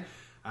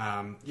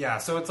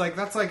tagline. So it's like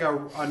that's like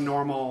a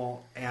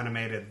normal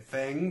animated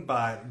thing,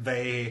 but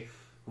they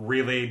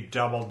really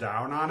double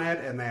down on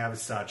it, and they have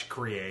such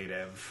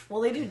creative.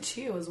 Well, they do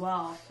 2 as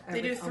well.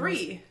 They do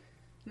 3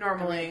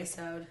 normally.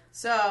 Episode.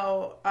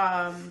 So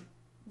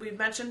we've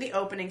mentioned the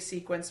opening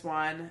sequence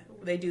one.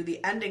 They do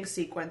the ending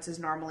sequence is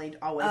normally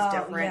always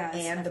different,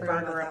 and the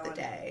burger of the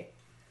day.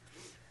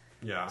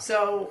 Yeah.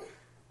 So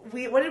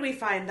what did we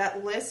find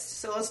that list?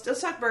 So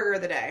let's talk burger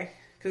of the day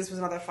because this was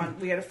another fun.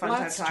 We had a fun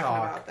time talking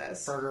about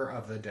this. Burger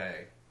of the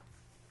day.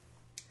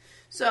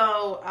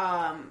 So,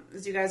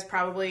 as you guys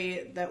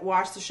probably that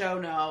watch the show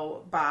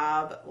know,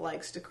 Bob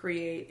likes to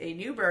create a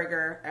new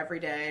burger every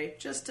day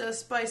just to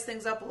spice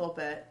things up a little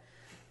bit.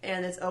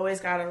 And it's always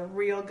got a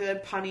real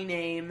good punny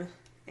name.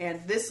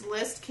 And this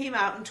list came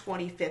out in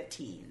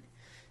 2015.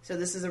 So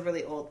this is a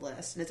really old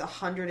list. And it's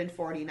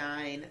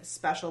 149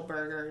 special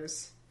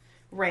burgers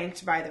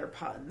ranked by their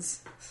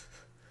puns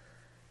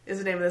is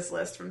the name of this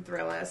list from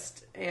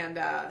Thrillist. And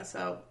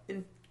so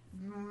in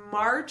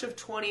March of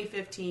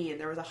 2015,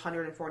 there was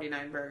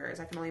 149 burgers.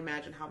 I can only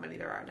imagine how many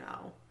there are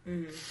now.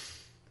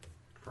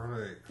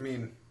 Probably, I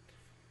mean,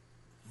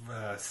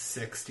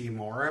 60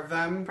 more of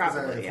them.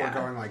 Probably, if we're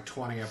going like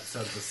 20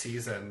 episodes a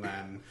season,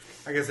 then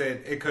I guess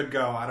it could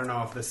go. I don't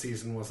know if the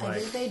season was like. I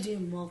think they do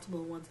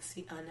multiple ones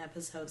an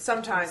episode.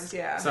 Sometimes,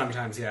 yeah.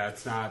 Sometimes, yeah.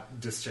 It's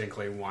not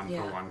distinctly one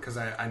for one because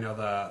I know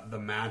the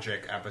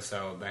Magic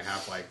episode they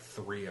have like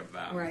 3 of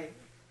them. Right.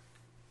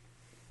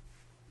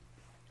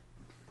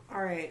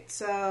 All right,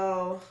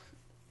 so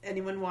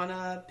anyone want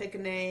to pick a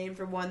name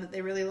for one that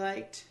they really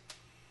liked?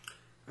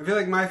 I feel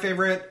like my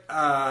favorite,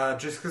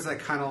 just because I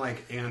kind of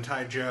like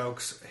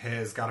anti-jokes,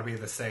 has got to be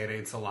the Say It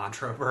Ain't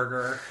Cilantro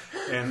burger.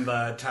 And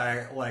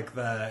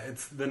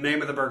it's the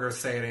name of the burger is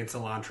Say It Ain't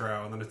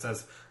Cilantro, and then it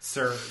says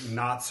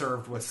not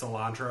served with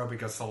cilantro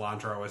because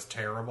cilantro is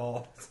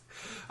terrible.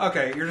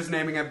 Okay, you're just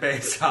naming it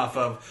based off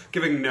of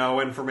giving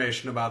no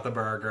information about the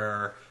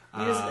burger.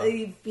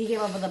 He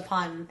came up with a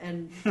pun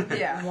and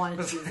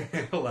wanted to use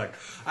it. Look,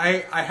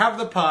 I have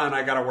the pun.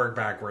 I got to work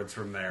backwards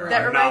from there.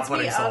 That I'm not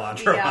putting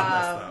cilantro on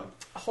this though.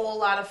 A whole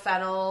lot of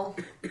fennel,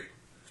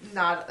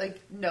 not like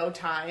no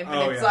time. And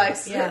Oh,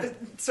 it's yeah. like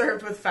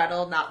served with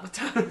fennel, not with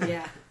time.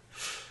 Yeah.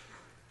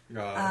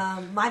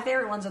 God. My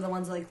favorite ones are the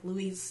ones like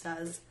Louise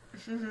does,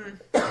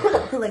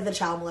 like the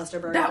child molester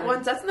burger.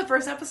 That's in the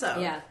first episode.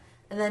 Yeah,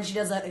 and then she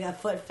does a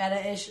foot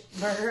feta-ish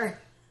burger.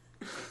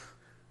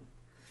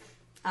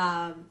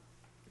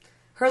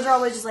 Hers are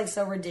always just like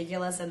so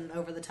ridiculous and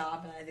over the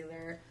top, and I think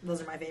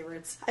those are my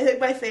favorites. I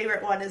think my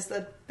favorite one is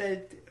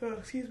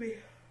excuse me.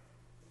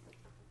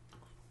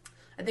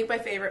 I think my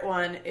favorite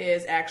one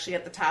is actually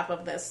at the top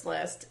of this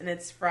list, and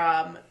it's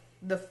from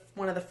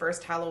one of the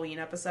first Halloween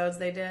episodes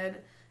they did.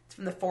 It's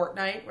from the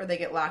fortnight where they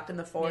get locked in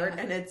the fort,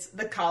 and it's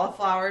the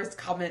cauliflowers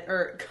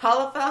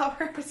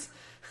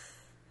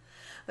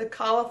the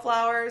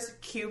cauliflower's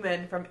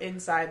cumin from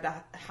inside the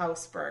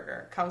house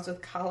burger. Comes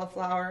with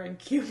cauliflower and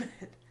cumin.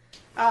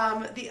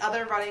 The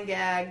other running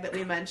gag that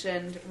we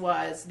mentioned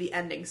was the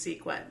ending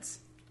sequence.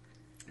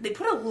 They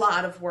put a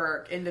lot of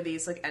work into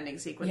these like ending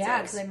sequences.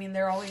 Yeah, because I mean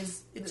they're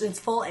always it's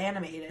full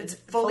animated. It's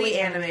fully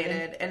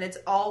animated, and it's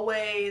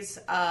always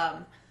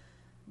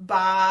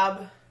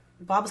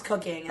Bob's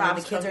cooking, and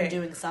the kids are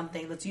doing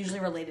something that's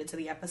usually related to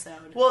the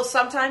episode. Well,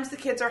 sometimes the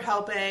kids are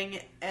helping,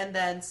 and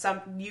then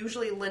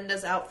usually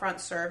Linda's out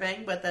front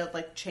serving, but they'll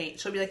like change.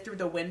 She'll be like through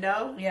the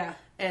window. Yeah,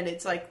 and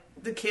it's like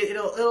the kid.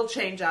 It'll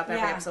change up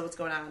every episode. What's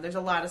going on? There's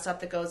a lot of stuff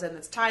that goes in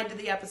that's tied to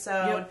the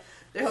episode.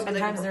 Yep.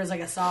 Sometimes there's like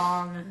a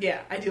song.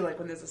 Yeah, I do like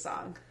when there's a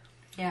song.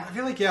 Yeah, I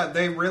feel like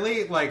they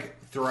really like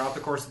throughout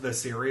the course of the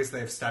series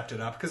they've stepped it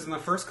up because in the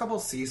first couple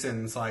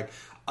seasons like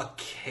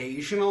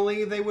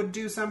occasionally they would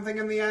do something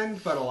in the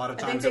end, but a lot of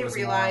times it was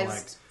realized more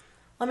like.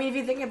 I mean, if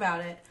you think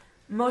about it,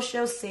 most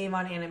shows save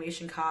on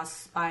animation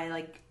costs by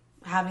like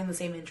having the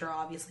same intro,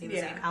 obviously, the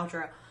Yeah. same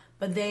outro,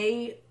 but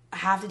they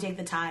have to take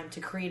the time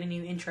to create a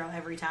new intro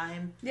every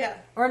time. Yeah.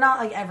 Or not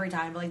like every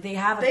time, but like they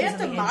have a They piece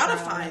have of to the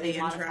modify intro, the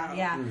intro.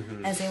 Yeah,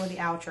 and same with the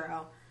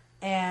outro.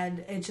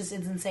 And it's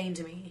insane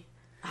to me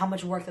how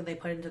much work that they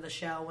put into the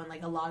show when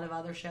like a lot of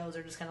other shows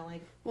are just kind of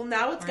like, Well,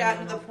 now it's Or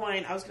gotten to no. the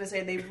point, I was going to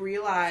say, they've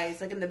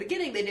realized, like in the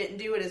beginning they didn't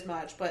do it as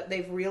much, but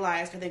they've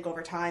realized, I think,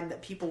 over time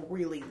that people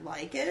really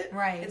like it.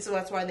 Right. And so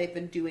that's why they've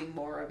been doing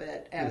more of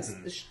it as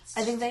the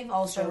I think they've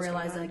also shows go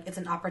realized on. like it's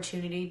an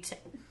opportunity to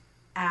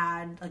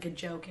add like a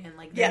joke in.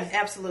 Like Yeah, there's-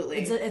 absolutely.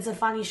 it's a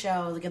funny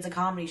show, like it's a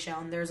comedy show,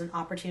 and there's an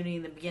opportunity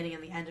in the beginning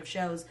and the end of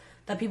shows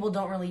that people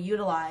don't really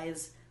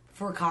utilize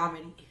for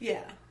comedy,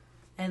 Yeah.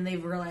 and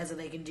they've realized that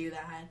they can do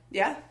that,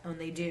 Yeah. and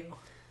they do,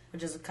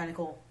 which is kind of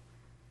cool.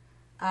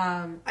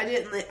 I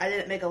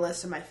didn't make a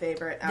list of my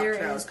favorite There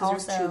outros is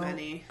because there's also too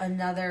many.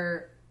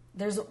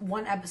 there's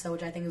one episode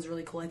which I think is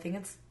really cool. I think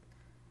it's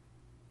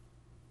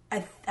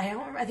I don't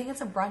remember, I think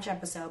it's a brunch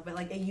episode, but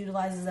like it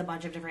utilizes a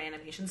bunch of different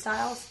animation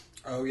styles.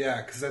 Oh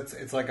yeah, because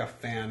it's like a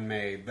fan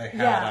made. They had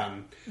Yeah.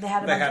 They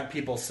had a bunch had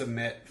people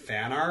submit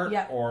fan art,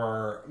 Yeah.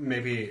 or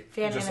maybe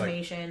Fan just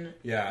animation.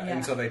 Like,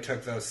 and so they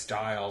took those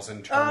styles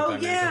and turned Oh,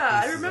 them yeah, into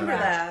I pieces remember of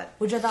art. that.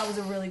 Which I thought was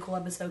a really cool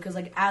episode because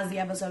like as the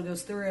episode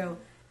goes through,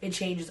 it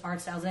changes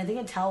art styles, and I think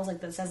it tells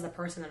like that says the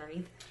person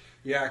underneath.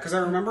 Yeah, because I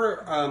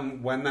remember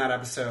when that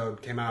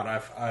episode came out,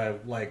 I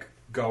like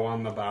go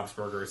on the Bob's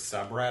Burgers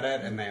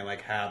subreddit, and they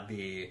like had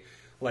the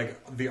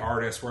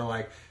artists were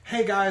like,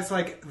 "Hey guys,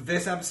 like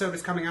this episode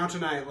is coming out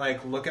tonight.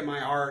 Like, look at my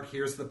art.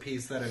 Here's the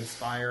piece that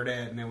inspired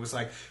it." And it was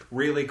like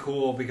really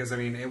cool because I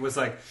mean, it was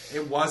like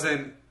it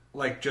wasn't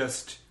like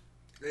just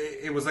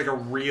it was like a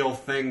real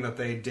thing that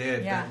they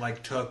did Yeah. that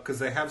like took because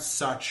they have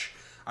such.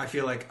 I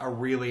feel like a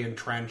really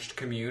entrenched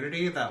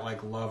community that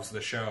like loves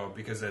the show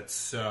because it's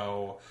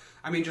so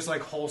I mean just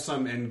like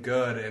wholesome and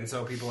good, and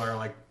so people are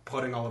like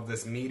putting all of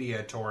this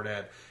media toward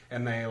it,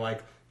 and they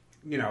like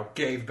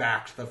gave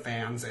back to the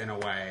fans in a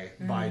way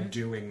by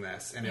doing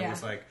this, and it Yeah.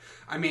 was like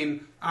I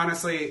mean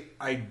honestly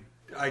I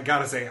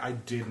gotta say I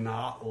did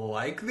not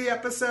like the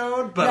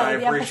episode, but No, I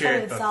the appreciate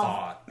episode the itself,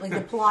 thought. like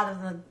the plot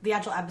of the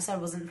actual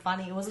episode wasn't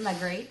funny. It wasn't that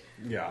great.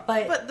 Yeah.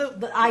 But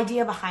the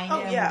idea behind Oh,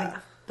 it, and yeah.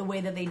 the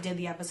way that they did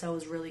the episode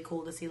was really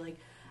cool to see. Like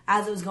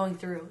as it was going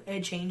through,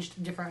 it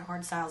changed different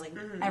art styles like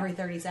every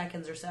 30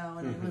 seconds or so,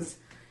 and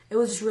it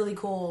was just really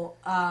cool.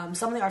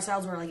 Some of the art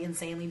styles were like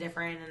insanely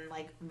different and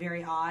like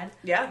very odd.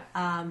 Yeah.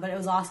 But it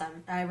was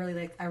awesome. I really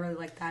liked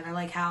that. And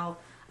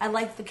I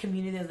like the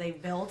community that they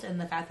built and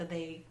the fact that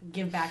they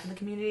give back to the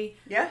community.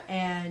 Yeah.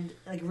 And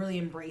like really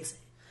embrace it.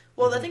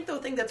 Well, I think the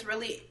thing that's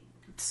really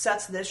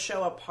sets this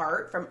show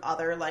apart from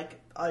other like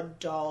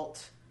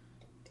adult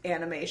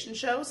animation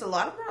shows, a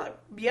lot of them are like,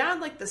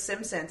 beyond like The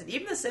Simpsons, and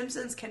even The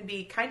Simpsons can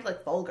be kind of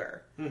like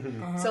vulgar.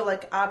 So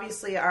like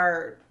obviously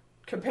our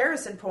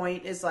comparison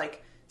point is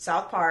like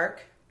South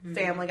Park,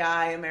 Family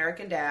Guy,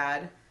 American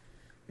Dad.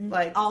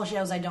 Like All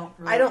shows I don't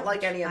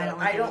like any of I them. don't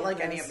like I don't like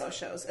those. any of those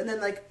shows. And then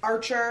like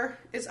Archer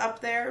is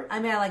up there. I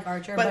mean, I like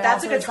Archer, But but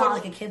that's also a good it's not total-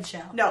 like a kids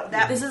show. No,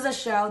 that- this is a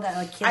show that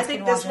like kids I think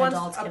can watch this and one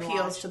adults can appeals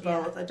watch. to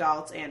Yeah. both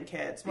adults and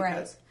kids because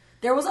Right.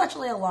 There was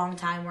actually a long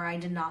time where I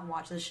did not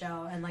watch the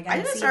show, and like I I'd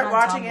didn't see start on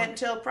watching Tumblr. it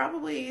until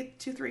probably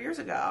 2-3 years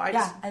ago. I Yeah,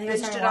 just I think I binged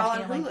started it all on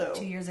watching it Hulu. like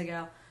 2 years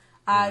ago.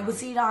 I would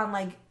see it on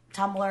like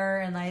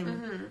Tumblr,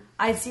 and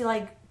I'd see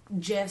like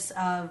gifs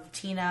of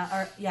Tina,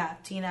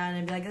 and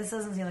I'd be like, this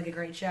doesn't seem like a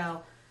great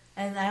show.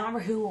 And I don't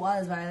remember who it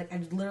was, but I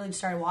literally just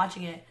started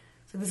watching it.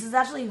 So this is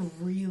actually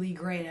really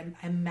great.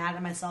 I'm mad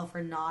at myself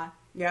for not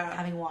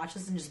having watched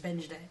this and just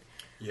binged it.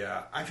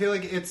 Yeah, I feel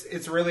like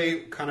it's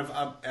really kind of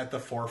up at the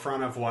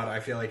forefront of what I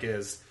feel like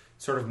is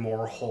sort of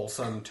more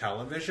wholesome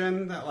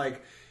television. That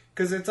like,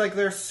 because it's like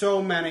there's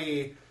so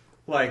many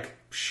like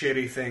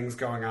shitty things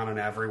going on in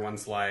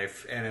everyone's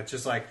life, and it's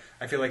just like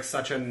I feel like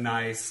such a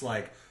nice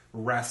like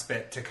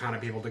respite to kind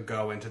of be able to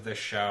go into this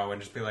show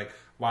and just be like,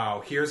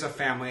 wow, here's a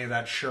family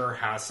that sure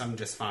has some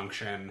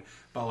dysfunction,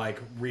 but like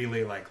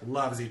really like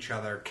loves each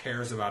other,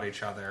 cares about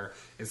each other,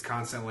 is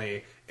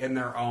constantly in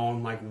their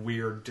own like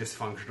weird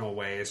dysfunctional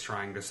ways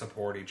trying to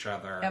support each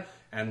other. Yep.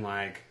 And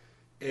like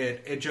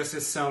it just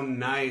is so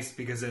nice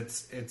because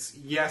it's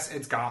yes,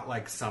 it's got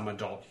like some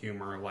adult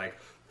humor, like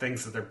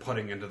things that they're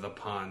putting into the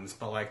puns,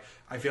 but like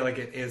I feel like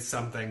it is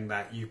something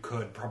that you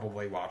could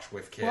probably watch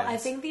with kids. Well, I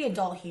think the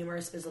adult humor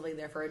is specifically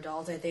there for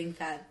adults. I think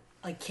that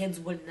like kids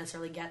wouldn't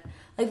necessarily get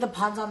like the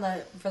puns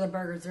for the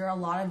burgers. There are a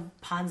lot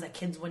of puns that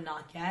kids would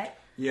not get.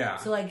 Yeah.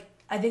 So like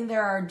I think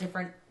there are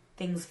different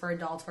things for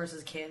adults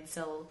versus kids.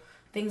 So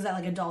things that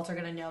like adults are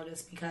going to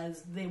notice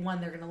because they're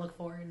going to look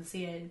for it and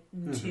see it,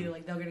 and two,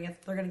 like they're going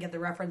to get the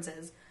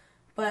references.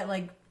 But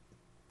like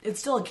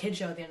it's still a kid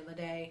show at the end of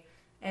the day,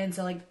 and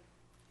so like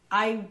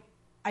I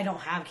don't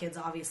have kids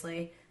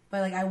obviously,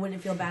 but like I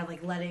wouldn't feel bad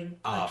like letting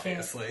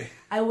obviously. a kid.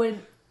 I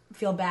wouldn't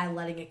feel bad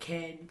letting a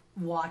kid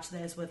watch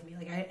this with me.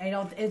 Like I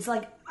don't. It's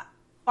like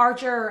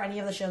Archer or any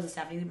of the shows that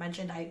Stephanie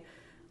mentioned.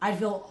 I'd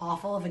feel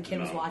awful if a kid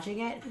was watching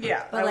it.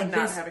 Yeah, but I like would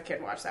not this, have a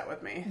kid watch that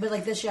with me. but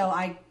like this show,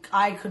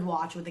 I could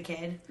watch with a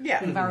kid.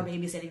 Yeah. If I were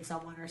babysitting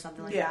someone or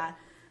something like Yeah.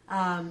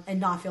 that, and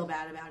not feel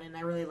bad about it. And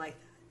I really like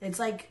that. It's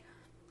like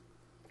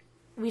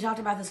we talked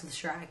about this with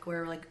Shrek,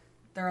 where like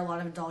there are a lot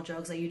of adult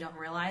jokes that you don't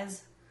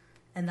realize,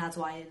 and that's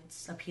why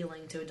it's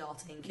appealing to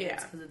adults and kids Yeah.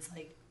 because it's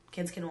like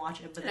kids can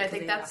watch it, but And I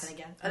think they're that's. not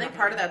gonna get. I think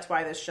part of that's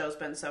why this show's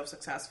been so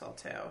successful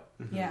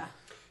too. Yeah.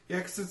 Yeah,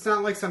 because it's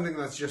not like something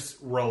that's just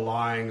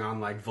relying on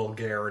like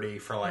vulgarity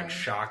for like Right.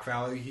 shock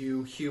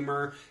value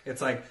humor.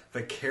 It's like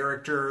the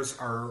characters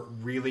are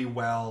really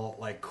well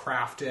like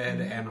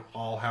crafted and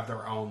all have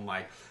their own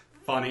like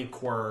funny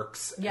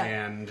quirks. Yeah.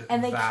 And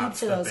And they that's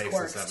keep to the those basis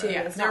quirks, of too. it.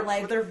 Yeah, It's not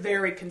like- they're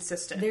very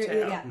consistent They're,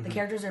 too. yeah, the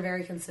characters are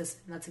very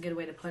consistent. That's a good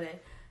way to put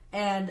it.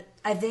 And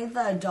I think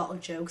the adult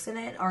jokes in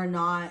it are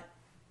not.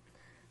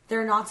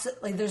 They're not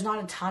like there's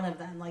not a ton of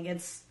them. Like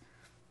it's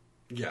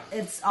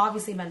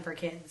obviously meant for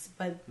kids,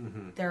 but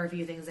there are a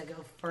few things that go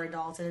for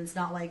adults, and it's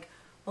not like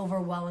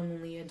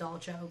overwhelmingly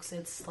adult jokes.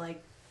 It's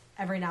like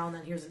every now and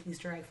then here's an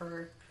Easter egg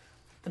for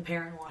the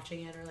parent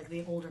watching it or like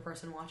the older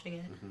person watching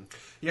it.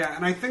 Yeah,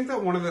 and I think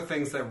that one of the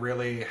things that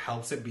really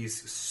helps it be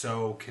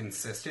so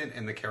consistent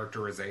in the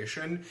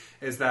characterization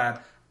is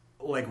that,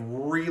 like,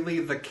 really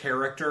the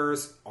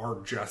characters are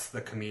just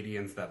the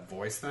comedians that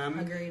voice them.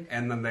 Agreed.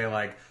 And then they're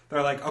like,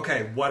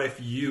 okay, what if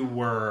you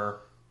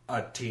were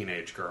a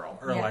teenage girl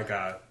or Yeah. like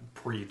a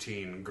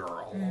preteen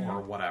girl or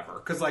whatever?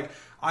 Because,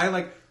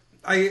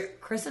 I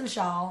Kristen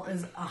Shaw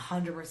is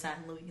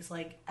 100% Louise.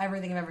 Like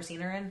everything I've ever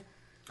seen her in.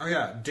 Oh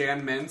yeah,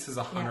 Dan Mintz is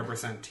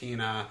 100%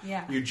 Tina.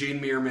 Yeah. Eugene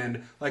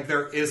Meerman, like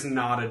there is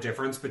not a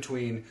difference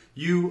between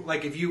you.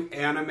 Like if you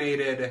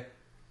animated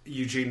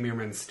Eugene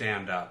Meerman's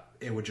stand up,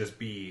 it would just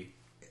be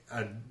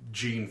a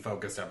Gene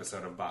focused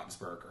episode of Bob's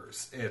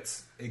Burgers.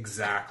 It's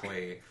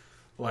exactly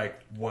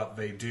like what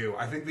they do.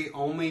 I think the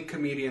only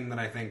comedian that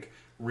I think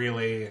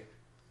really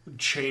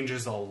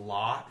changes a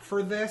lot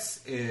for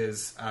this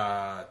is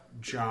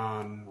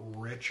John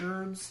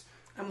Richards.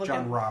 I'm looking-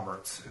 John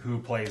Roberts, who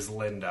plays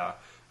Linda.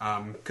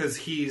 Because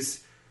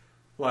he's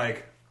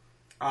like,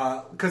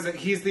 because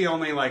he's the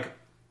only like,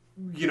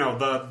 you know,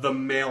 the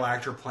male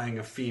actor playing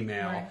a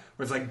female. Right.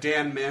 Whereas like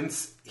Dan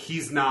Mintz,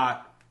 he's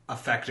not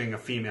affecting a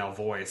female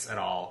voice at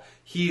all.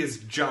 He is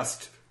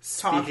just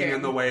speaking Talking.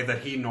 in the way that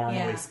he normally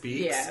Yeah.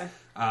 speaks. Yeah.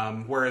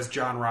 Whereas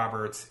John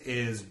Roberts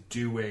is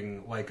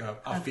doing like a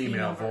female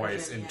female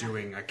voice version, and yeah.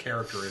 doing a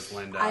character as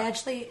Linda.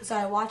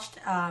 I watched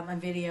a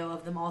video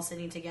of them all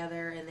sitting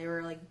together, and they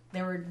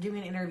were doing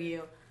an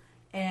interview,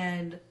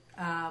 and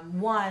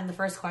the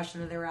first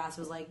question that they were asked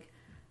was like,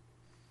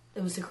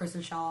 it was to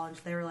Kristen Shaw, and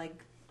they were like,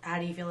 "How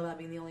do you feel about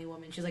being the only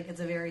woman?" She's like,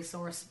 "It's a very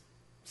sore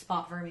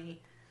spot for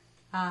me,"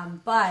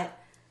 but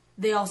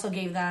they also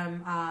gave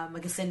them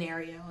like a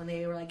scenario, and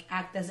they were like,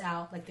 "Act this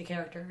out like the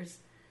characters."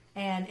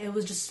 And it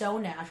was just so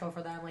natural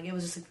for them. Like, it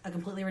was just a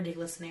completely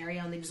ridiculous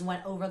scenario, and they just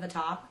went over the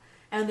top.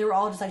 And they were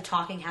all just, like,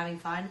 talking, having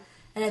fun.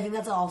 And I think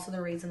that's also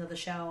the reason that the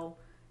show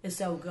is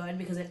so good,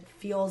 because it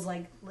feels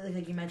like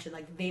you mentioned,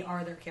 like, they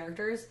are their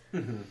characters.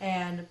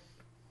 And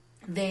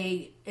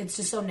it's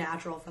just so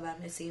natural for them,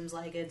 it seems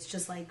like. It's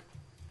just, like,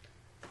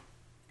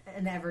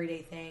 an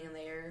everyday thing, and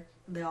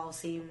they all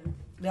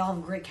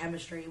have great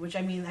chemistry, which,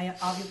 I mean, I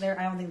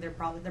don't think they're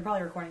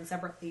probably recording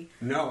separately.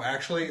 No,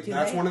 actually, Do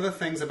that's they? one of the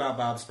things about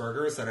Bob's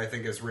Burgers that I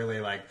think is really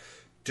like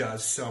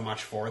does so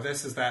much for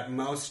this is that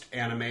most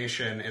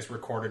animation is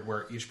recorded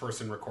where each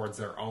person records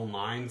their own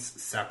lines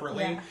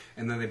separately, Yeah.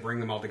 and then they bring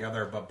them all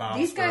together. But Bob's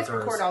These guys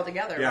Burgers, record all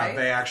together, yeah, right?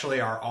 they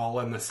actually are all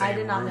in the same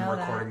did not room know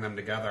that. recording them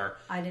together.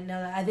 I didn't know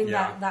that. I think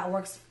Yeah. that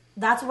works.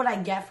 That's what I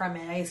get from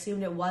it. I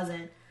assumed it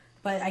wasn't,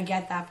 but I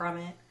get that from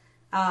it.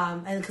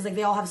 And because like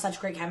they all have such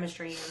great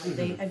chemistry, and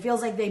like it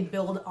feels like they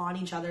build on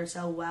each other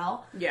so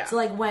well. Yeah. So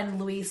like when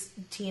Luis,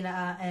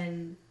 Tina,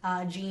 and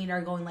Gene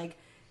are going like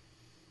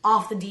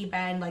off the deep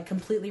end, like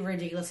completely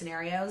ridiculous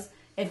scenarios,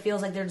 it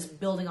feels like they're just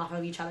building off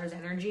of each other's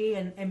energy,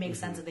 and it makes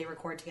sense that they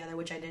record together,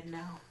 which I didn't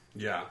know.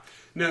 Yeah,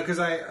 no, because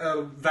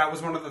that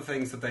was one of the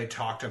things that they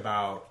talked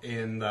about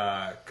in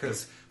the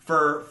because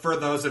for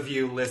those of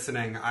you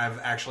listening,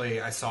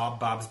 I saw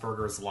Bob's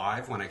Burgers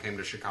live when I came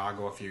to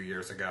Chicago a few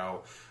years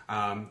ago,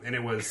 and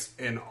it was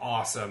an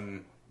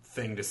awesome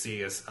thing to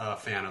see as a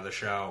fan of the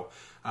show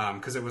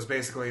because it was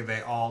basically they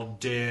all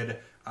did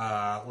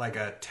like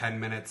a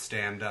 10-minute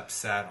stand-up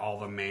set, all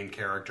the main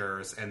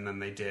characters, and then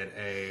they did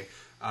a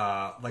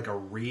like a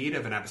read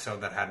of an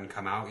episode that hadn't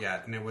come out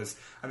yet, and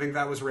I think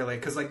that was really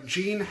because like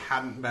Gene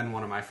hadn't been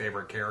one of my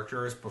favorite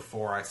characters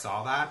before I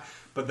saw that,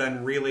 but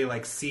then really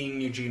like seeing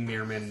Eugene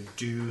Meerman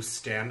do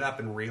stand up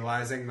and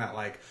realizing that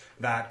like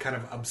that kind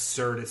of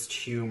absurdist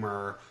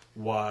humor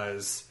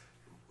was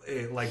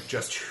like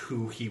just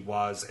who he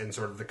was and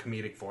sort of the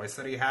comedic voice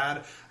that he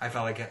had, I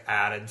felt like it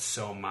added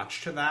so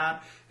much to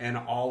that, and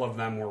all of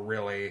them were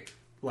really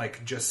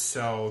like just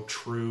so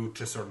true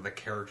to sort of the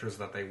characters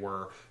that they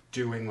were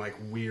doing, like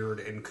weird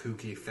and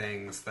kooky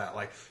things that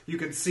like you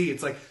could see.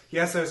 It's like,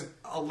 yes, there's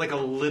like a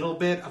little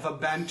bit of a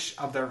bench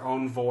of their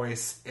own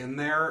voice in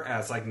there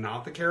as like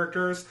not the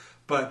characters,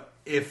 But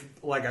if,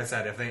 like I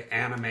said, if they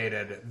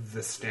animated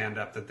the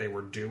stand-up that they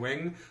were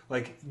doing,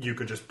 like, you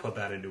could just put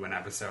that into an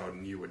episode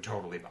and you would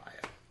totally buy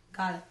it.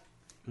 Got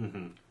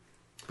it.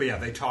 But yeah,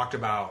 they talked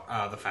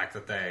about the fact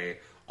that they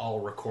all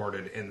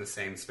recorded in the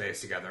same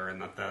space together,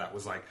 and that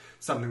was like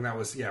something that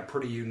was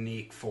pretty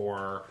unique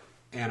for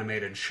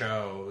animated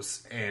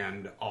shows,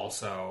 and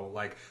also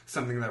like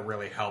something that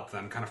really helped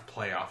them kind of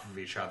play off of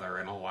each other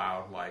and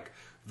allowed like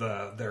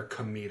their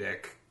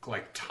comedic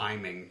like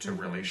timing to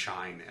really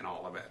shine in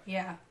all of it.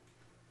 Yeah.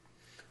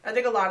 I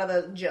think a lot of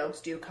the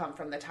jokes do come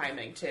from the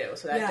timing too,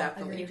 so that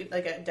definitely agreed.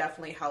 it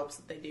definitely helps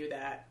that they do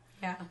that.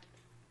 Yeah.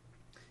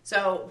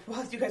 So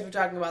while you guys were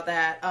talking about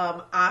that,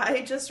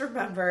 I just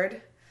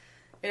remembered,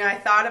 and I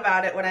thought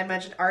about it when I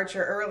mentioned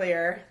Archer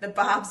earlier, the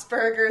Bob's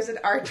Burgers and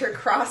Archer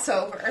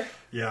crossover.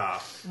 Yeah.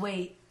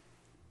 Wait.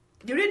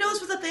 You didn't know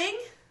this was a thing?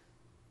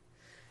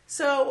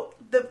 So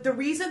the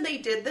reason they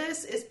did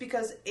this is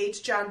because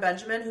H. John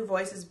Benjamin, who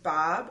voices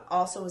Bob,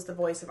 also is the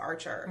voice of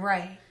Archer.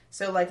 Right.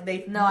 So like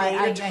they made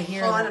I a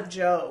hear ton that. of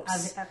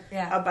jokes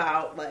Yeah.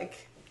 about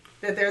like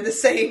that they're the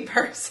same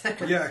person.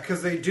 Yeah,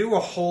 because they do a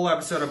whole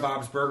episode of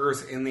Bob's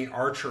Burgers in the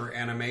Archer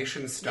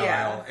animation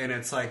style, and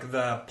it's like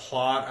the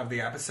plot of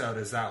the episode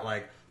is that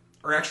like,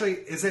 or actually,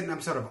 is it an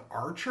episode of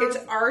Archer? It's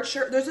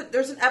Archer.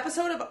 There's an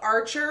episode of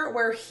Archer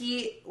where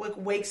he like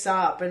wakes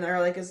up and they're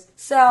like and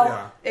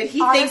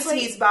he honestly, thinks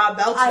he's Bob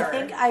Belcher. I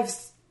think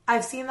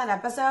I've seen that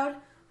episode,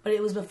 but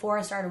it was before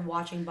I started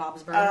watching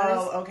Bob's Burgers.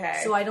 Oh,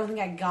 okay. So I don't think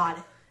I got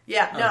it.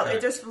 Yeah, no, Okay.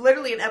 it's just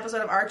literally an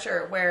episode of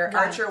Archer where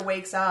Got Archer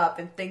wakes up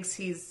and thinks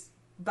he's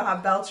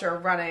Bob Belcher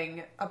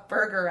running a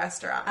burger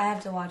restaurant. I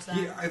have to watch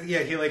that.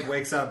 He like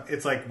wakes up.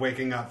 It's like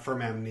waking up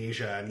from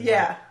amnesia. And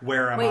Yeah. like,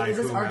 where am I? Wait, is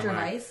this Who Archer am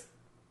I? Vice?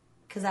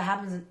 Because that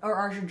happens or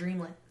Archer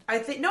Dreamland. I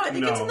think No, it's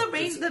in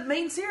it's- the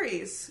main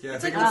series. Yeah, I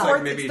it's think like it's the like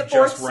fourth, maybe it's the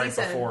fourth just right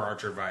season. before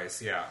Archer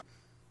Vice. Yeah.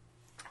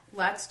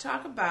 Let's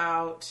talk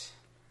about.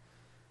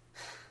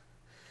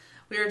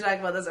 We were talking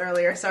about this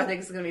earlier, so I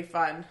think it's going to be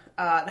fun.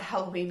 The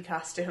Halloween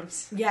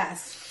costumes.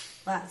 Yes,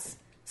 let's.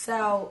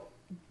 So,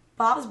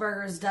 Bob's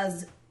Burgers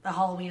does a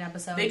Halloween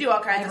episode. They do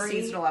all kinds of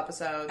seasonal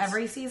episodes.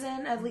 Every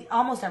season,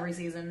 almost every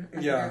season. at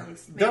the Yeah, very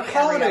least. their Maybe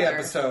holiday every other.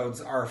 episodes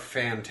are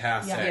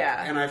fantastic.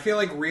 Yeah. And I feel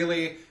like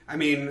really, I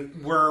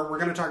mean, we're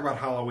going to talk about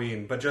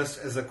Halloween, but just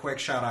as a quick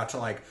shout out to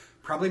like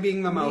probably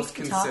being the most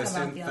can talk about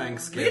consistent the other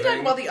ones. We Thanksgiving. can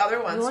talk about the other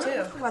We ones want to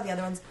too. talk about the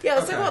other ones. Yeah,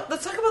 Okay.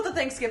 let's talk about the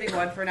Thanksgiving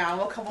one for now.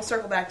 We'll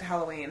circle back to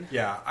Halloween.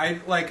 Yeah, I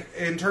like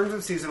in terms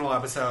of seasonal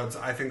episodes,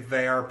 I think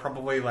they are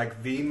probably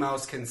like the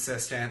most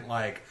consistent,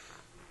 like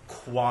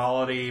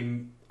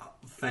quality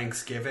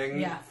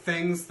Thanksgiving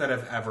things that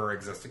have ever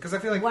existed. Because I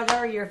feel like What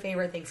are your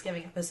favorite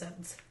Thanksgiving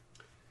episodes?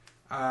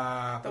 The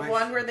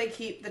one where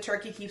the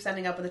turkey keeps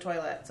ending up in the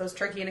toilet. So it's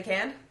turkey in a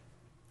can.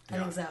 I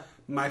think so.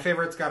 My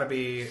favorite's got to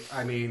be,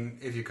 I mean,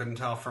 if you couldn't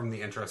tell from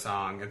the intro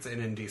song, it's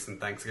an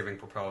Indecent Thanksgiving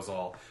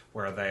Proposal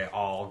where they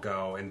all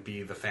go and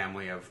be the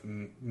family of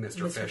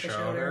Mr.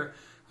 Fischoeder.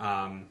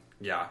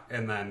 Yeah,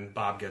 and then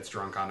Bob gets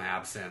drunk on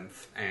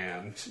absinthe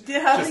and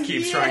just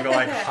keeps trying to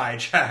like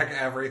hijack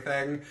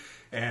everything.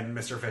 And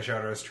Mr.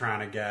 Fischoeder is trying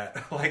to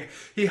get, like,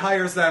 he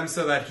hires them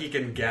so that he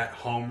can get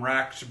home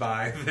wrecked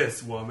by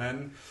this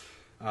woman.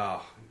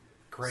 Oh,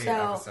 great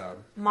episode.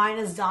 Mine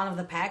is Dawn of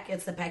the Peck.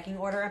 It's the pecking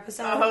order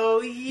episode.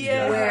 Oh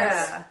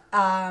yeah.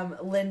 Where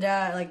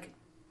Linda, like,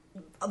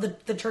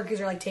 the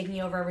turkeys are like taking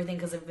over everything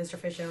because of Mr.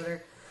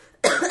 Fischoeder,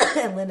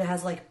 and Linda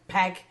has like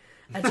peck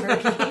a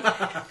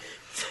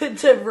turkey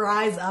to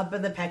rise up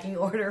in the pecking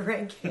order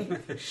ranking.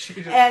 She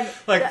just, And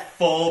like,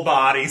 full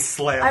body I'm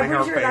slamming her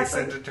pretty sure face that's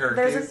into like,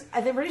 turkeys.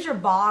 I'm pretty sure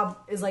Bob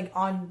is like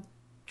on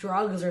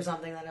drugs or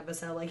something that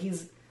episode. Like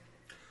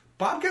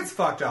Bob gets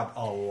fucked up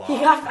a lot.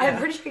 I'm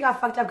pretty sure he got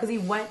fucked up because he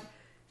went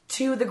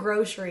to the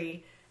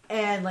grocery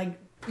and like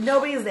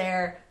nobody's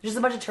there, just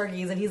a bunch of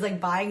turkeys, and he's like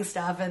buying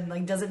stuff and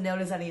like doesn't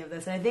notice any of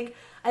this. And I think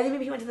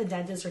maybe he went to the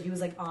dentist or he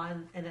was like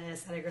on an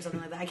anesthetic or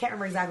something like that. I can't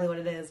remember exactly what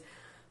it is,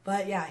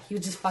 but yeah, he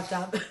was just fucked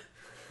up.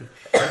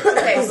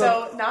 Okay,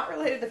 so not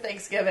related to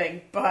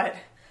Thanksgiving, but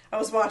I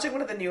was watching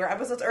one of the newer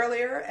episodes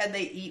earlier, and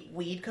they eat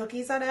weed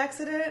cookies on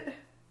accident.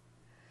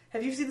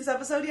 Have you seen this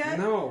episode yet?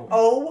 No.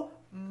 Oh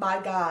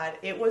my god,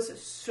 it was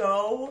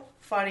so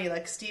funny.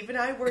 Like, Steve and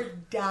I were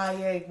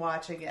dying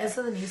watching it. Is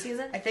this the new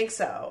season? I think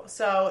so.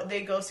 So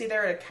they go see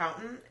their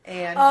accountant,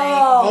 and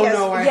Oh, he has,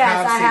 no, I yes,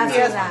 have I seen have he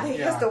seen has, that. he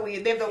has the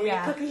weed. They have the weed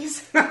Yeah.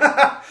 cookies.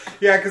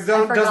 Yeah, because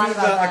forgot doesn't about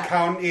the that.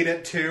 accountant eat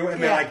it too?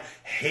 And they Yeah. like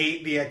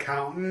hate the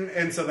accountant,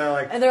 and so they're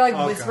like, And they're like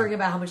oh, whispering God.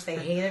 about how much they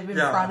hate him in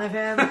Yeah. front of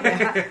him.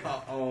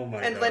 Yeah. Oh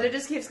my And God. Linda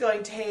just keeps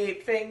going,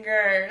 tape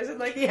fingers, and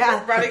like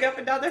Yeah. running up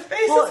and down their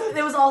faces. Well,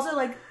 it was also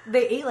like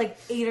they ate like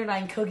 8 or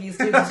 9 cookies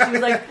too. 'Cause she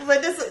was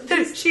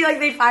like, she like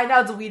they find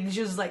out it's weed, and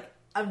she was just like,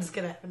 I'm just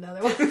gonna have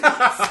another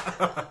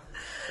one.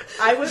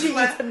 I was She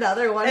eats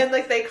another one. and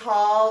like they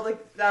call like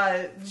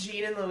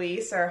Jean and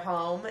Luis are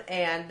home,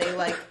 and they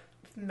like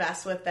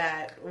mess with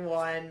that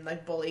one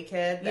like bully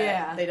kid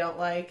that they don't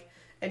like,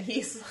 and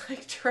he's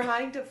like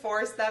trying to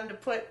force them to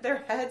put their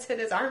heads in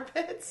his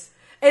armpits.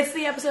 It's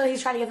the episode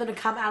he's trying to get them to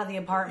come out of the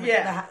apartment.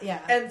 Yeah.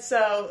 Yeah. And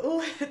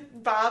so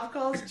Bob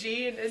calls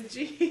Gene, and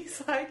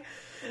Gene's like,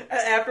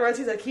 afterwards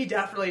he's like, he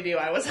definitely knew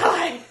I was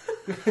high.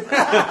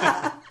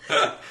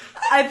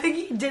 I think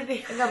he didn't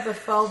hang up the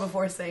phone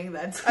before saying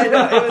that. I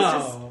know, it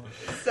was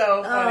just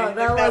so funny.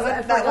 that was-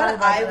 I forgot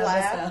about I that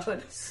laughed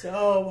episode.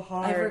 so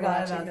hard. I forgot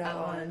watching about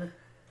that one.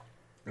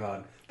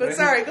 God. But I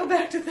sorry, go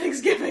back to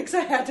Thanksgiving because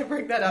I had to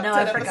bring that up. No,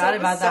 That I forgot episode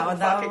about was that so one.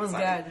 That one fucking was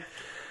funny. good.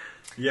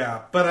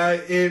 Yeah,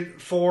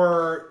 but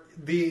for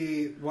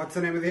the what's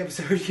the name of the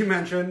episode you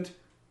mentioned?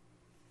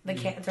 The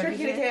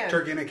Turkey in a can.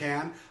 Turkey in a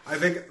Can. I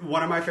think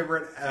one of my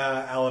favorite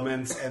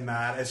elements in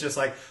that is just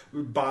like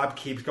Bob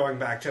keeps going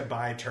back to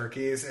buy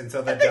turkeys, and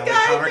so the deli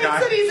guy counter thinks guy,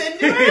 that he's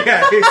into it.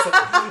 yeah, he's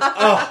like,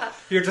 "Oh,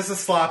 you're just a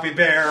sloppy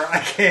bear. I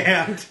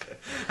can't.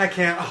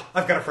 Oh,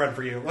 I've got a friend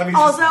for you. Let me."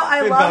 Also, just, I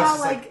and love Bob's how,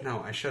 just like,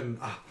 no, I shouldn't.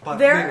 But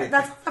maybe.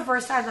 That's not the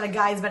first time that a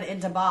guy's been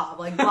into Bob.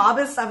 Like, Bob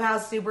is somehow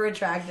super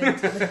attracted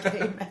to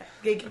the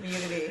gay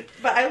community.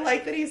 But I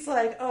like that he's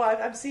like, oh,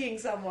 I'm seeing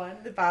someone.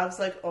 The Bob's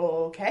like,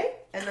 oh, okay.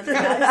 And then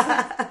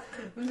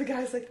the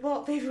guy's like,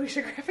 well, maybe we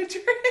should grab a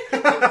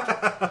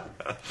drink.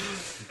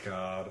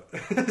 God,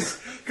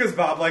 because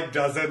Bob like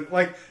doesn't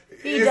like.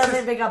 He it's doesn't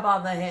just- pick up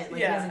on the hint.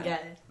 Like, Yeah. he doesn't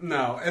get it.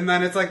 No, and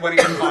then it's like when he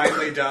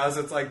finally does,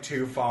 it's like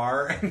too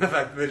far, and the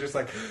fact that they just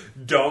like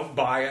don't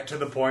buy it to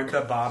the point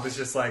that Bob is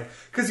just like,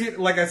 because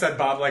like I said,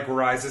 Bob like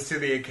rises to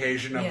the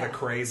occasion of Yeah. the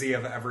crazy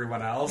of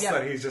everyone else. Yep.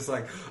 That he's just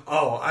like,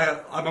 oh,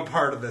 I'm a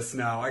part of this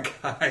now. I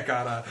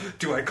gotta.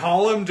 Do I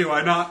call him? Do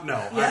I not?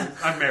 No, Yeah.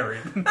 I'm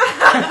married.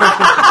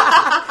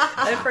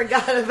 I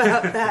forgot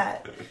about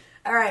that.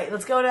 All right,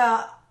 let's go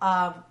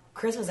to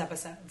Christmas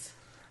episodes.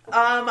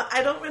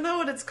 I don't know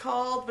what it's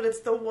called, but it's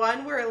the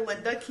one where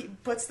Linda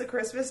puts the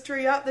Christmas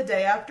tree up the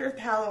day after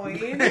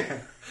Halloween.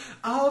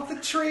 Oh,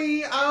 the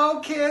tree!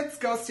 Oh, kids,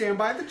 go stand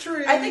by the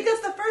tree. I think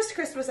that's the first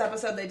Christmas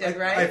episode they did,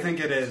 right? I think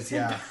it is.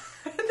 Yeah,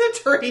 the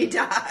tree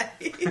dies.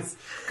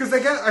 because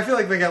they get. I feel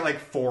like they get like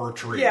 4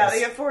 trees. Yeah, they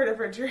get 4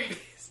 different trees.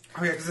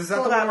 Oh yeah, because is that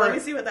Hold the one on, where? let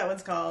me see what that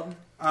one's called.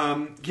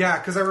 Yeah,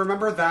 because I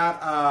remember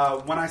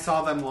that when I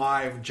saw them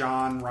live,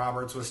 John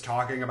Roberts was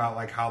talking about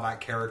like how that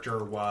character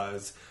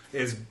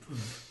is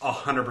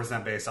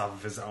 100% based off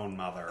of his own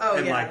mother, Oh,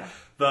 and yeah.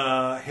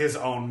 like his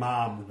own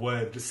mom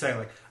would say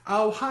like,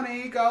 "Oh,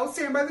 honey, go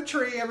stand by the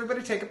tree.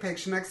 Everybody take a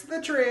picture next to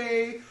the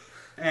tree."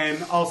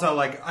 And also,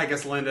 like, I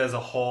guess Linda as a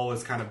whole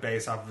is kind of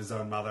based off of his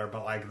own mother,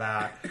 but like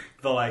that,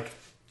 the like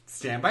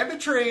stand by the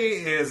tree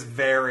is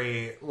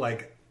very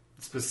like.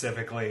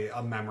 Specifically,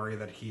 a memory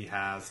that he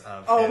has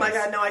of. Oh his. my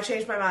god, no, I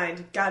changed my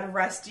mind. God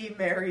rest ye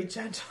merry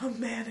gentle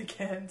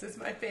mannequins is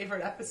my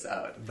favorite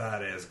episode.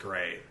 That is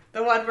great.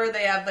 The one where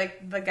they have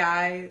like the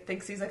guy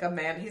thinks he's like a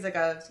man, he's like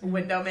a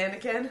window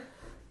mannequin.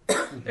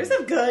 There's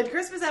some good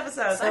Christmas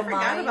episodes. So I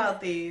forgot mine- about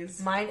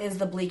these. Mine is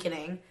The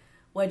Bleakening,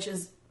 which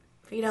is,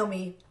 if you know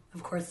me,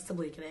 of course it's The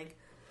Bleakening.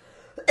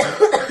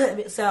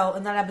 So,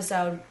 in that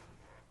episode,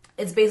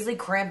 it's basically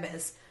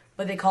Krampus,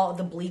 but they call it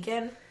The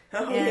Bleaken.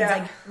 Oh, and yeah. it's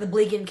like the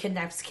Bleaken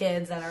kidnaps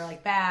kids that are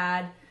like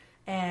bad,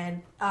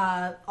 and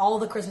all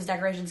the Christmas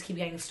decorations keep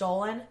getting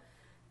stolen.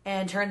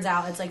 And turns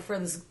out it's like for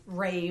this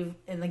rave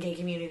in the gay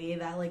community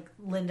that like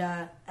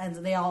Linda and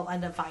they all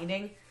end up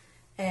finding.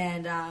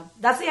 And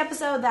that's the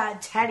episode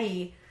that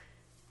Teddy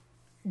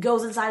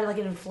goes inside like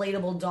an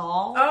inflatable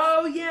doll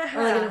Oh yeah.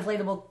 or like an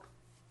inflatable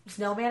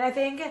snowman, I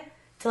think,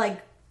 to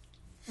like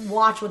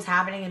watch what's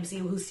happening and see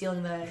who's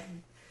stealing the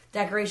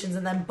decorations.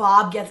 And then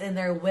Bob gets in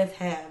there with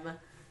him.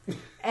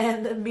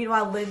 And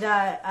meanwhile,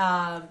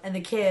 Linda and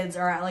the kids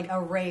are at like a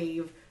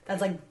rave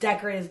that's like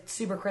decorated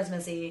super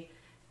Christmassy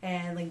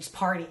and like just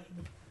partying.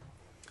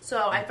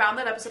 So I found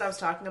that episode I was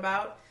talking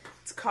about.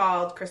 It's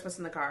called Christmas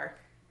in the Car.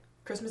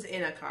 Christmas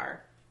in a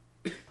Car.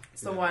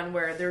 It's the one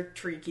where their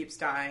tree keeps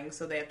dying,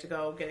 so they have to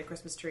go get a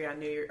Christmas tree on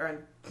New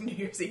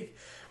Year's Eve,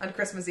 on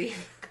Christmas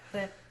Eve.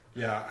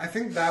 Yeah, I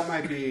think that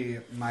might be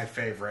my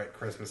favorite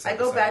Christmas I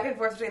episode. go back and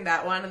forth between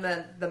that one and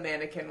then the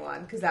mannequin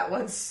one because that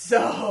one's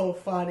so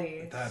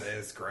funny. That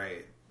is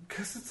great.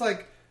 Because it's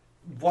like,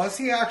 was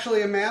he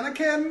actually a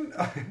mannequin?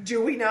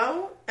 Do we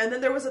know? And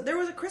then there was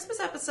a Christmas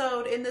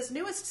episode in this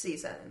newest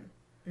season.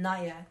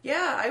 Not yet.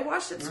 Yeah, I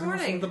watched it this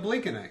morning. The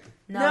Bleakening.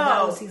 No, No.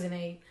 that was season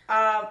 8.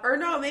 Or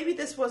no, maybe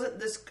this wasn't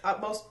this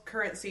most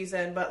current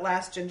season, but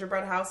last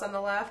Gingerbread House on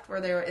the left, where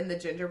they were in the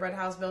gingerbread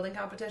house building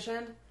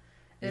competition.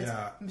 It's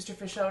Yeah. Mr.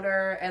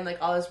 Fischoeder and like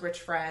all his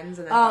rich friends.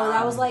 And then Oh,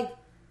 that was like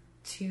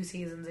 2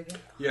 seasons ago.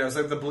 Yeah,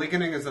 so the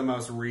Bleakening is the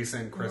most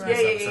recent Christmas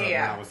Yeah, yeah, yeah, episode. yeah.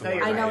 And that was the No, one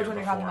you're I I know hated which one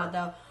you're talking before.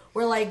 about though.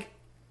 Where like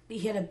he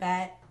had a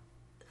bet.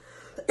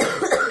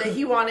 that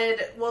he wanted.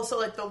 Well, so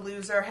like the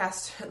loser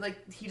has to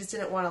like he just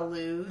didn't want to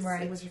lose.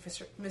 Right. Like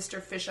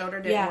Mr. Fischoeder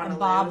didn't Yeah, want to and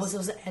Bob lose.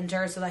 was supposed to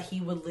enter so that he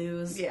would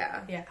lose.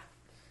 Yeah. Yeah.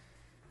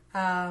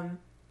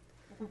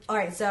 All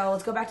right, so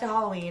let's go back to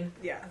Halloween.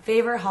 Yeah.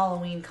 Favorite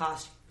Halloween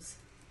costumes.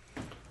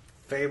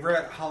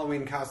 Favorite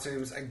Halloween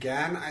costumes?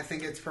 Again, I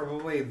think it's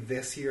probably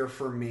this year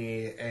for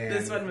me. And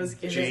This one was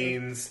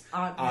Jeans,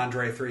 Yeah.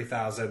 Andre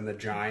 3000, the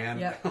Giant.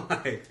 Yep.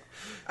 Like,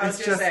 I was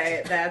it's gonna just-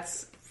 say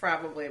that's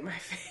probably my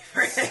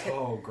favorite.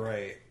 So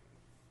great.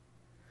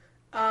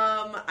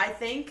 I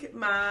think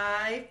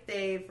my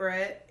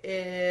favorite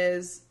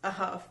is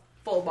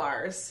Full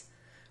Bars,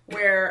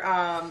 where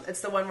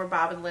it's the one where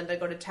Bob and Linda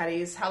go to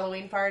Teddy's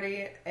Halloween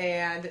party,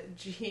 and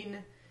Jean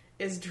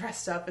is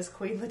dressed up as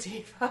Queen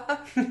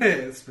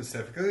Latifah.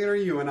 Specifically in her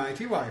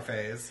UNITY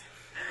phase.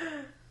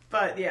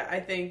 But yeah, I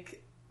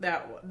think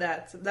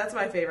that's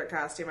my favorite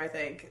costume. I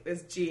think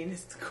is Jean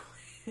is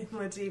Queen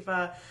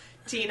Latifah.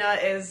 Tina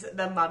is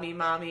the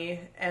mommy,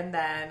 and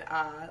then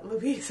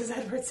Louise is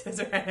Edward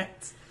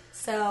Scissorhands.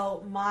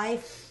 So I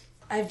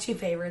have two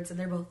favorites, and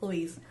they're both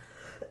Louise.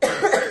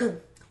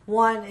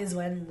 One is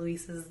when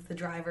Louise is the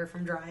driver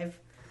from Drive.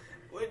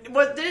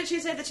 What didn't she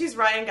say that she's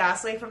Ryan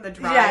Gosling from the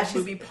Drive Yeah,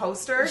 movie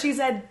poster? She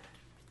said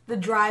the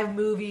Drive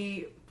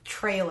movie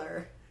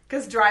trailer.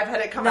 Because Drive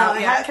hadn't come No, out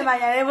it yet. hadn't come out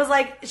yet. It was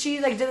like she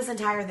did this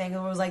entire thing. It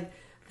was like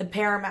the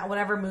Paramount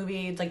whatever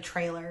movie like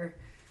trailer,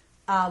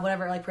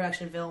 whatever like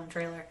production film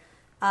trailer,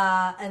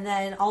 and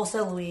then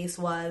also Louise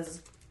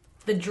was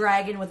the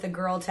dragon with the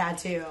girl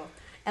tattoo,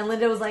 and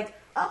Linda was like,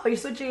 "Oh, you're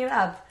switching it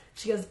up."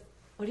 She goes,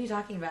 "What are you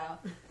talking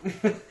about?"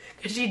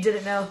 Because she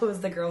didn't know it was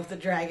the girl with the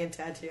dragon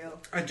tattoo.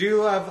 I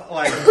do love,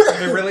 like,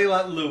 they really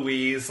let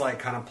Louise, like,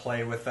 kind of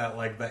play with that,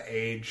 like, the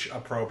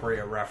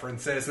age-appropriate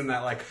references, and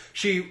that, like,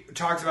 she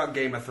talks about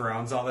Game of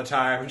Thrones all the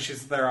time, and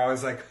they're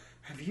always like,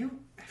 have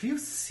you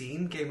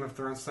seen Game of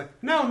Thrones? It's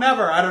like, no,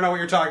 never. I don't know what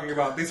you're talking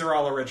about. These are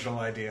all original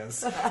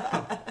ideas.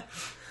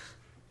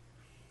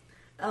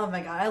 Oh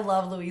my god, I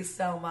love Louise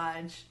so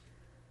much.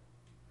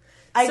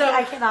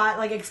 I cannot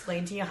like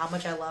explain to you how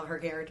much I love her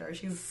character.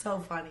 She's so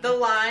funny. The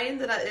line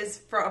that is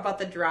about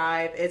the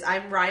Drive is,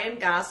 "I'm Ryan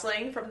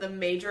Gosling from the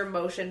major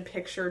motion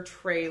picture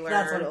trailer."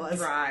 That's what it was.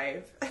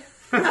 Drive.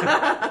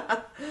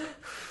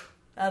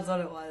 That's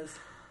what it was.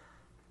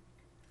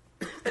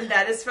 And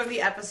that is from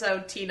the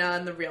episode Tina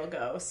and the Real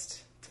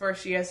Ghost. It's where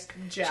she has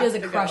Jeff. She has a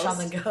the crush ghost.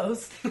 on the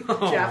ghost.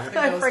 Jeff, the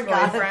I ghost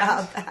forgot boyfriend.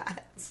 about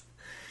that.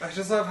 I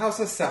just love how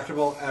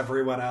susceptible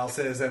everyone else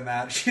is in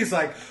that. She's,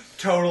 like,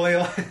 totally,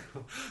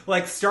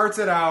 like starts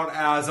it out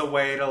as a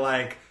way to,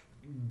 like,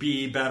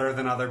 be better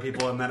than other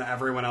people, and then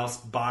everyone else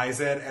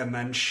buys it, and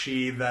then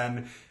she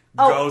then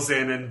goes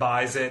in and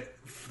buys it,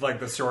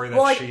 like, the story that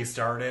like, she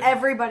started.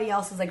 Everybody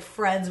else is like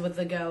friends with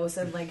the ghost,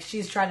 and like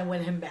she's trying to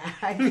win him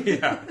back.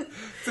 Yeah.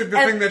 It's like the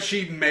thing that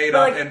she made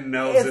But, up like, and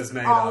knows if is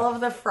made all up.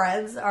 of the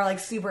friends are like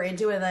super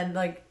into it, and then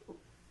like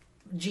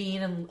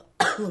Jean and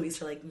Louise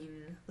are like,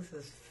 this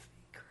is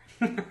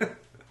fake.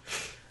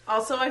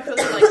 Also, I feel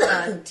like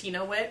the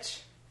Tina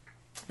Witch.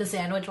 The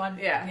sandwich one?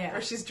 Yeah.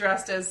 Where she's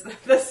dressed as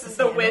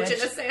the witch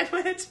in a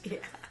sandwich. Yeah.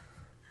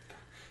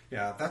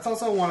 Yeah, that's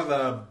also one of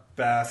the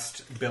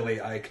best Billy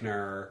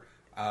Eichner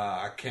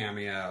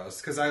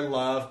cameos, because I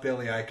love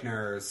Billy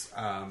Eichner's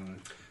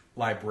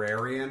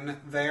librarian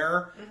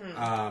there.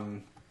 Mm-hmm.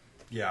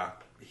 Yeah,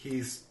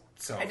 he's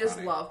so I just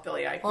funny. love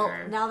Billy Eichner.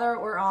 Well, now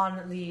that we're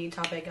on the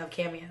topic of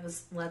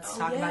cameos, let's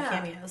talk about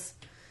cameos.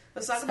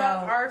 Let's talk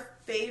about our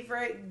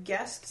favorite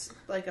guests,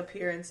 like,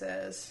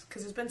 appearances.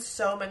 Because there's been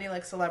so many,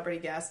 like, celebrity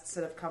guests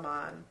that have come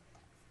on.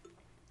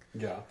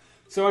 Yeah.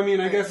 So, I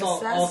mean, I guess I'll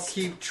Obsessed.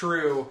 keep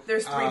true.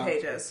 There's 3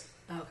 pages.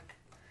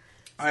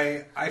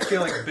 Okay. I feel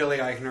like Billy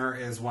Eichner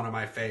is one of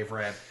my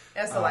favorite.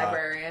 As the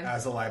librarian.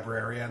 As a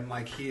librarian.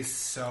 Like, he's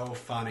so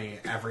funny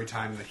every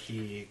time that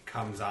he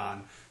comes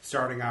on.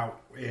 Starting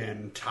out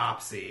in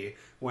Topsy,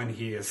 when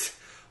he is,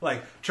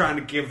 like, trying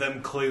to give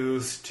them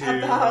clues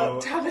to...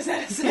 About Thomas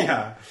Edison.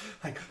 Yeah.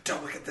 Like,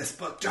 don't look at this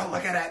book, don't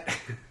look at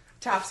it.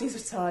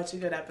 Topsy's such a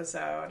good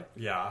episode.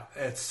 Yeah,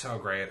 it's so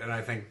great. And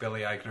I think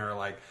Billy Eichner,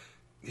 like,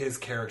 his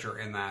character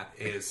in that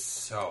is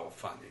so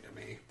funny to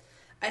me.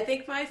 I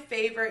think my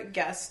favorite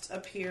guest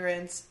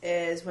appearance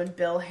is when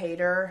Bill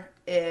Hader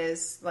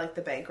is, like,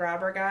 the bank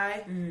robber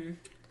guy. Mm.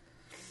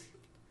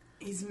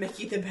 He's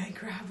Mickey the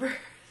bank robber.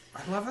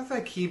 I love that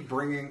they keep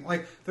bringing,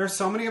 like, there's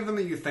so many of them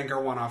that you think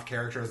are one-off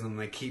characters, and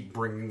they keep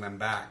bringing them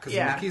back. Because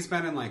Mickey's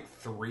been in, like,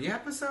 3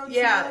 episodes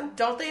Yeah, now?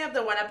 don't they have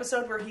the one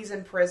episode where he's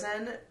in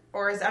prison?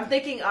 Or I'm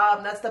thinking,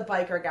 that's the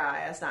biker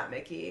guy. That's not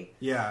Mickey.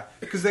 Yeah,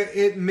 because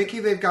Mickey,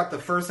 they've got the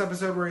first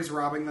episode where he's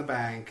robbing the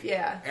bank.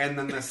 Yeah. And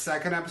then the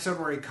second episode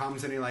where he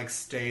comes and he, like,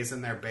 stays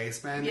in their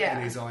basement. Yeah.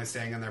 And he's only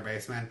staying in their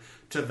basement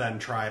to then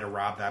try to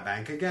rob that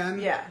bank again.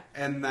 Yeah.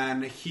 And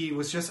then he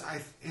was just,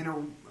 in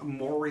a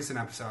more recent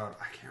episode,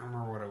 I can't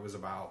remember what it was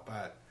about,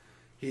 but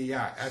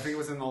I think it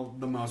was in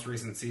the most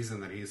recent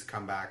season that he's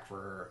come back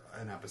for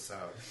an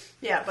episode.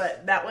 Yeah,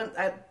 but that one,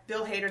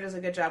 Bill Hader does a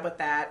good job with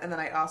that. And then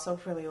I also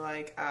really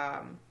like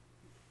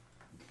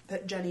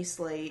that Jenny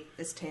Slate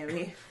is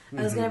Tammy.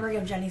 I was going to bring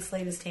up Jenny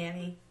Slate as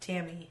Tammy.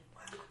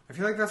 Wow. I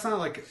feel like that's not,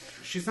 like,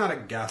 she's not a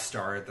guest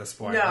star at this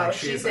point. No, Like,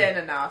 she's like, in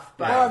enough.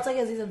 But Well, it's like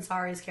Aziz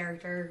Ansari's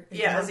character.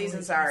 yeah, Aziz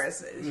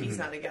Ansari, he's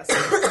not a guest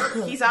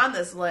star. He's on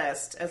this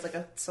list as, like,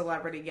 a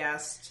celebrity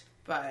guest.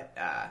 But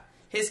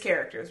his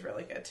character is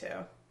really good,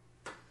 too.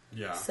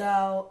 Yeah.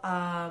 So,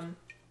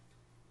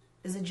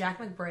 is it Jack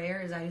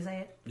McBrayer? Is that how you say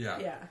it? Yeah.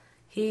 Yeah.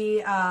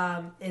 He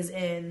is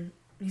in.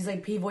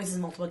 He voices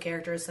multiple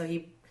characters. So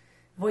he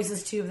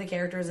voices 2 of the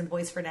characters in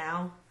Boys for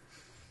Now.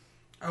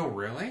 Oh,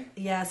 really?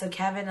 Yeah, so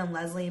Kevin and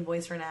Leslie in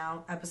Boys for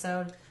Now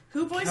episode.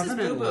 Who voices Kevin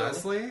Boo and Boo?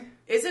 Leslie?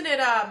 Isn't it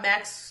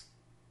Max?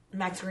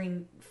 Max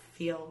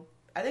Greenfield.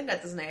 I think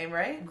that's his name,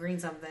 right? Green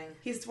something.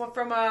 He's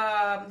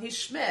from he's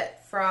Schmidt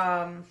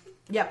from.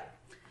 Yep.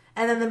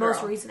 And then the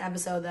most Girl. recent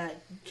episode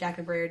that Jack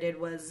and Breyer did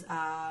was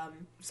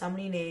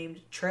somebody named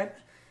Trip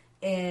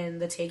in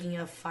The Taking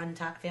of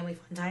Family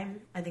Fun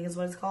Time, I think is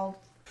what it's called.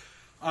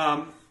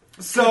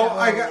 So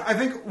I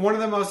think one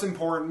of the most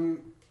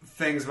important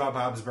things about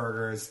Bob's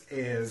Burgers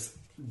is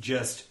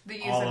just The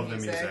use all of of the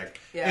music. music.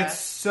 Yeah. It's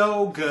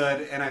so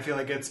good, and I feel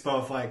like it's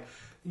both like,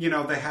 you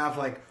know, they have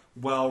like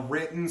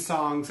well-written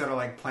songs that are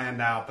like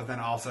planned out, but then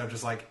also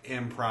just like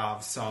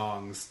improv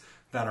songs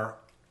that are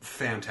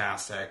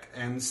fantastic.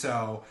 And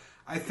so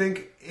I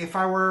think if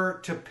I were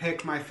to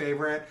pick my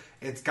favorite,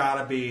 it's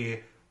gotta be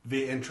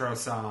the intro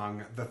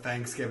song, the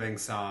Thanksgiving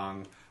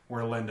song,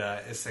 where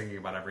Linda is singing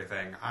about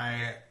everything.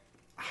 I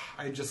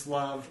just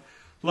love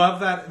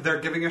that they're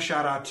giving a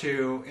shout out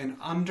to an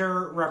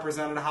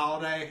underrepresented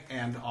holiday,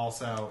 and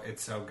also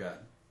it's so good.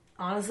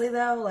 Honestly,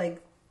 though,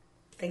 like,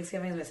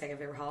 Thanksgiving is my second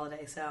favorite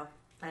holiday, so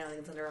I don't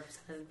think it's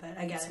underrepresented, but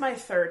I get It's it. my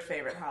third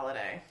favorite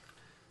holiday.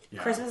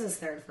 Yeah. Christmas is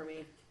third for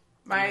me.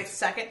 My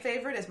second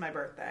favorite is my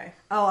birthday.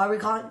 Oh, are we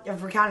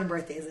if we're counting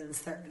birthdays, then it's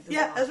third. as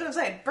Yeah, well. that's what I'm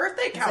saying.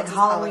 Birthday It's counts like as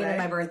Halloween holiday. and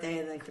my birthday,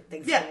 and then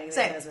Thanksgiving Yeah, and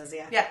same. Christmas.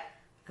 Yeah. Yeah.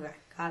 Okay,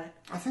 got it.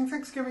 I think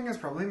Thanksgiving is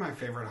probably my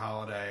favorite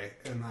holiday,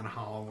 and then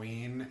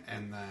Halloween,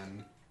 and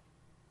then...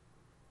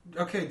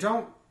 Okay,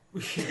 don't...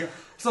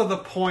 So the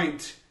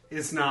point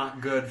is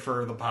not good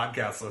for the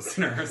podcast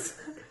listeners.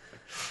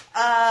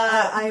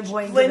 I'm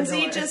pointing to the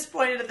Lindsay door. just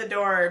pointed at the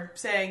door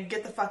saying,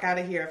 "Get the fuck out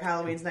of here if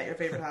Halloween's not your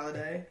favorite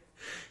holiday."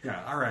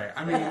 Yeah, alright.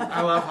 I mean,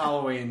 I love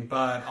Halloween,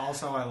 but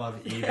also I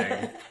love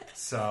eating.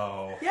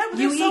 So... Yeah, but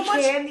You there's eat so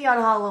much. candy on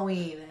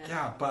Halloween.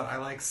 Yeah, but I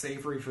like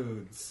savory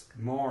foods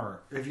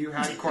more. If you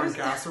had corn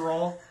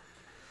casserole...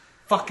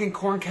 Fucking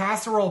corn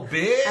casserole,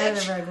 bitch! I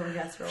never had corn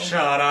casserole.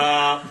 Shut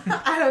up!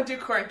 I don't do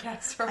corn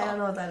casserole. I don't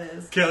know what that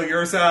is. Kill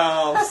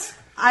yourselves!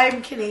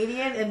 I'm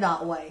Canadian and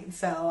not white,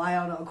 so I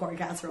don't know what corn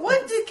casserole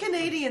What is. do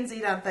Canadians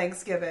eat on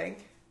Thanksgiving?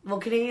 Well,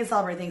 Canadians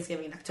celebrate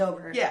Thanksgiving in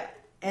October. Yeah.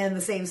 And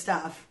the same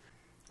stuff.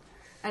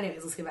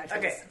 Anyways, let's get back to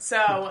Okay, this.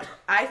 so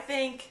I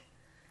think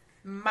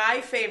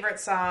my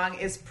favorite song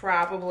is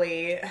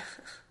probably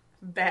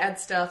 "Bad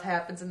Stuff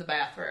Happens in the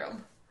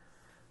Bathroom."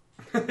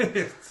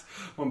 It's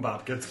when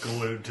Bob gets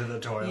glued to the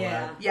toilet.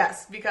 Yeah.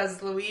 Yes,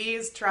 because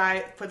Louise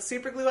puts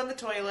super glue on the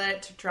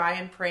toilet to try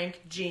and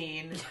prank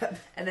Jean,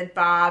 and then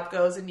Bob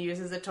goes and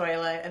uses the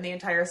toilet, and the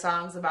entire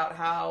song's about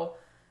how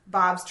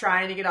Bob's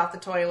trying to get off the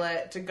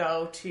toilet to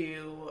go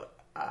to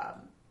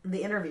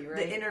The interview, right?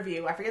 the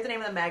interview. I forget the name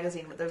of the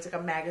magazine, but there's like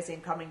a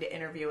magazine coming to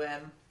interview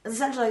him. It's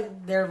essentially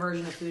like their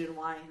version of Food and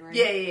Wine, right?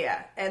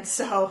 Yeah. And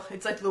so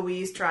it's like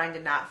Louise trying to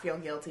not feel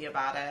guilty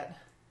about it.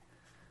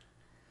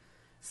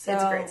 So,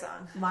 It's a great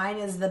song. Mine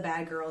is the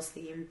Bad Girls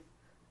theme.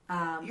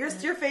 Your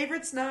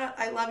favorite's not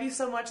 "I Love You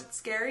So Much It's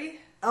Scary"?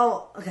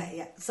 Oh, okay,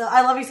 yeah. So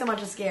I Love You So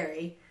Much It's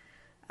Scary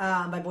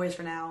by Boys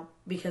for Now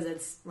because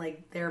it's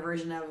like their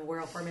version of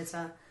World for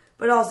Mitzvah,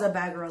 but also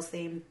Bad Girls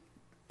theme.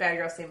 Bad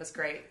Girls theme is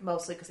great,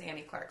 mostly because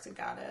Annie Clark's a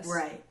goddess.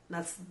 Right.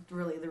 That's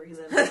really the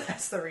reason.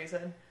 That's the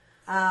reason.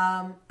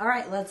 All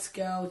right, let's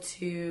go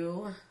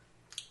to...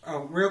 Oh,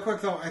 real quick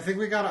though, I think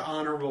we got an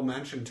honorable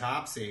mention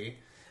Topsy.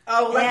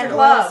 Oh, Electric and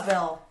Love.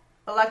 Oilsville.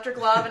 Electric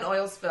Love and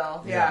Oil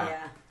Spill. Yeah.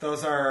 Yeah.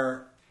 Those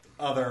are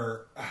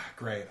other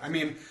great. I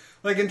mean,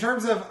 like in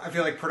terms of, I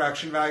feel like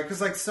production value,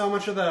 because like so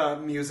much of the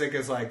music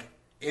is like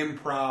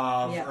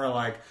improv Yeah. or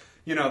like,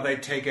 you know, they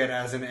take it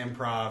as an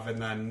improv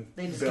and then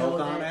They just go build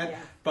with on it, it. yeah.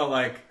 But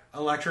like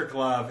Electric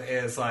Love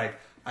is like,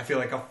 I feel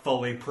like a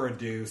fully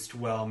produced,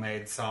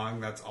 well-made song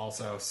that's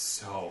also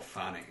so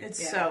funny.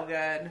 It's Yeah. so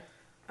good.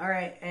 All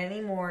right, any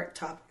more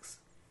topics?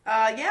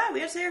 Yeah, we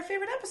have to say our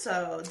favorite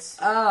episodes.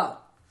 Oh.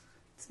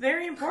 It's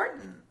very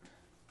important.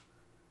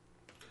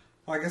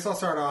 Well, I guess I'll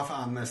start off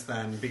on this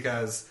then,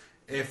 because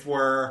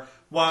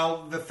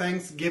while the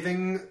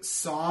Thanksgiving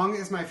song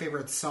is my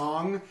favorite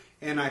song,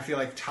 and I feel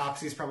like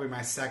Topsy's probably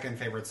my second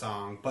favorite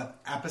song, but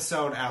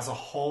episode as a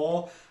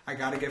whole, I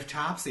gotta give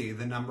Topsy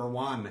the number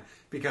one,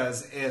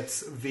 because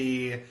it's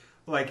the,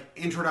 like,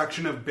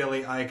 introduction of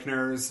Billy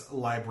Eichner's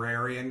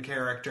librarian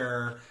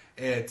character.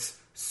 It's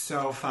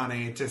so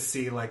funny to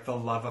see, like, the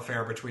love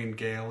affair between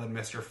Gail and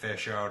Mr.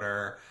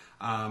 Fishoder.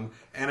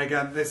 And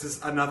again, this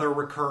is another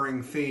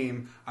recurring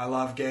theme. I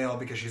love Gail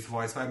because she's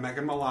voiced by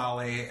Megan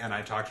Mullally, and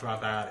I talked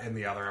about that in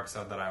the other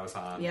episode that I was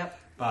on. Yep.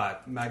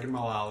 But Megan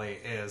Mullally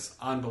is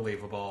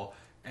unbelievable,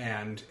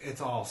 and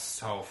it's all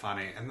so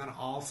funny. And then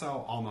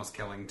also almost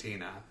killing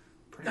Tina.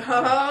 Pretty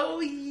funny. Oh,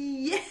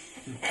 yeah.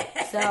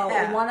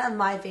 So one of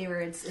my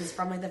favorites is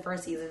from like the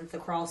first season, the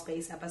Crawl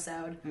Space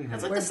episode.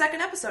 That's like the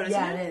second episode, isn't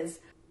Yeah, it? it is.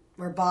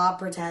 Where Bob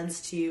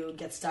pretends to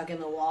get stuck in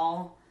the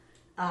wall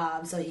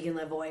so he can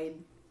avoid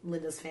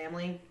Linda's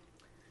family.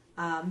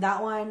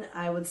 That one,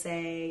 I would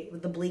say,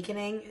 the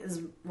Bleakening is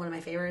one of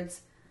my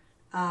favorites.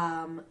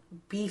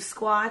 Beef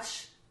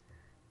Squatch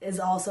is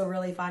also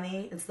really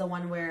funny. It's the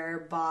one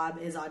where Bob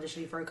is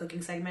auditioning for a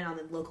cooking segment on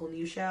the local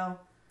news show.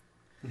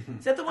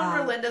 Is that the one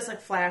where Linda's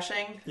like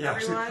flashing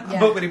everyone? Yeah.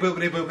 Boopity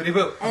boopity boopity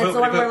boop. And it's the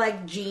boopity one where boop.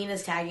 like Gene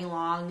is tagging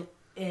along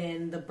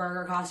in the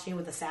burger costume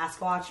with the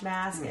Sasquatch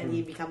mask, and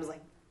he becomes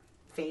like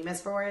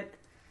famous for it.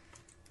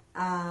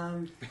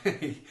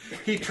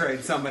 He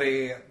trades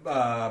somebody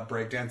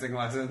breakdancing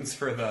lessons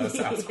for the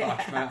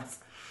Sasquatch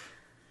mask.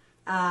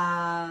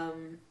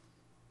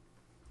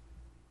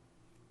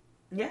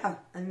 Yeah,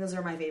 I think those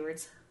are my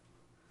favorites.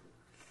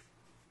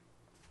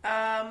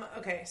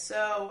 Okay,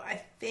 so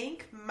I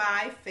think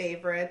my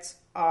favorites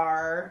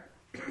are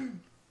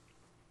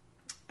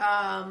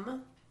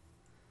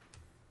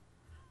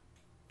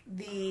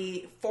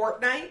the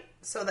Fortnite,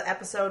 so the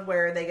episode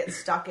where they get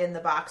stuck in the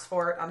box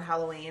fort on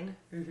Halloween.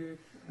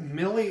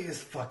 Millie is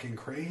fucking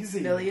crazy.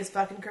 Millie is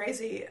fucking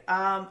crazy.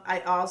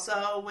 I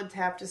also would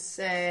have to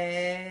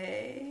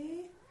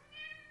say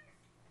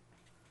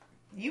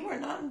you were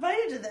not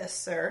invited to this,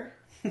 sir.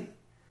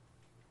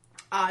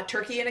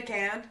 Turkey in a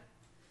Can.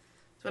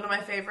 It's one of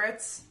my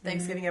favorites.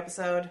 Thanksgiving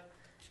episode.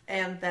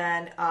 And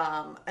then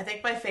I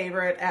think my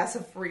favorite as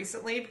of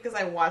recently, because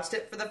I watched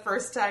it for the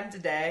first time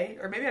today,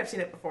 or maybe I've seen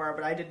it before,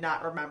 but I did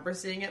not remember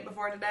seeing it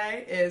before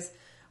today, is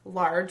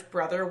Large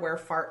Brother, Where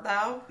Fart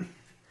Thou?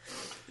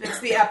 It's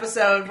the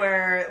episode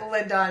where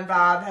Linda and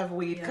Bob have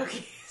weed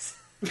cookies.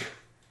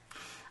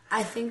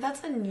 I think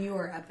that's a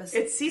newer episode.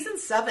 It's season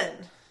 7.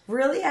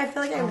 Really? I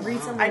feel like I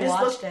recently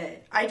watched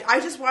it.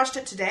 I just watched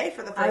it today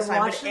for the first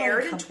time. It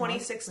aired in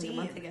 2016. A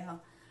month ago.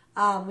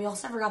 We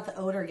also forgot the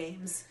Odor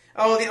Games.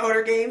 Oh, the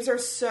Odor Games are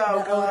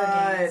so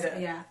good.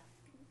 Games, yeah.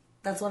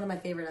 That's one of my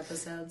favorite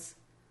episodes.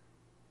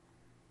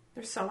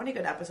 There's so many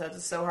good episodes.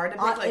 It's so hard to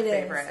pick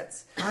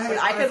favorites. But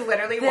I could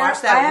literally I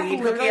watch that have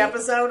weed cookie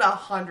episode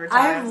 100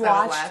 I have times. And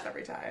I would watched laugh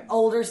every time.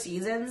 older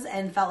seasons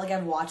and felt like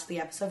I've watched the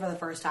episode for the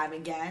first time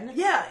again.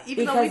 Yeah,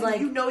 even though you've seen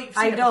it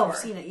before. I know I've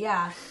seen it,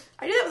 yeah.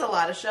 I do that with a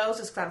lot of shows,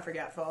 just because I'm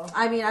forgetful.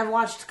 I mean, I've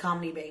watched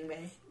Comedy Bang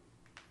Bang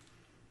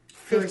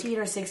 15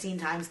 or 16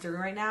 times through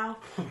right now.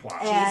 Wow.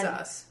 And,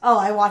 Jesus. Oh,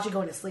 I watch it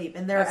going to sleep.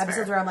 And there are That's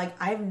episodes fair. where I'm like,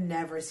 I've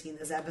never seen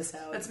this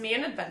episode. It's me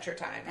and Adventure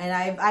Time. And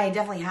I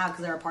definitely have,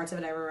 because there are parts of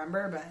it I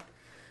remember, but...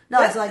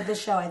 No, it's like this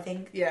show, I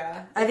think.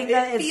 Yeah. I think it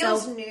that it's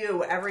feels so...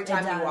 new every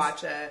time you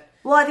watch it.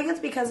 Well, I think it's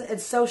because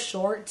it's so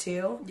short,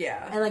 too.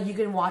 Yeah. And, like, you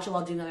can watch it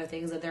while doing other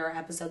things. That there are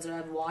episodes that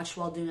I've watched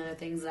while doing other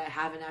things that I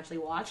haven't actually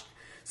watched.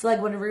 So,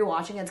 like, when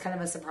rewatching it, it's kind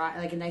of a surprise,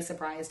 like a nice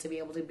surprise to be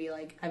able to be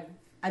like,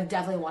 I've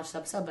definitely watched the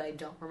episode, but I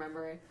don't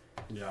remember it.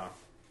 Yeah.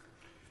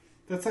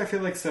 That's, I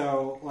feel like,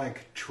 so,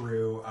 like,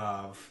 true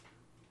of,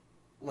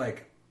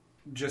 like,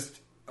 just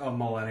a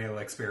millennial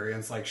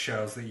experience, like,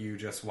 shows that you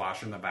just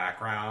watch in the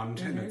background.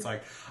 And it's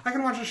like, I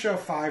can watch a show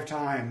 5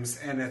 times,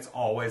 and it's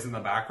always in the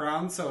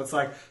background. So it's,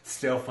 like,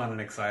 still fun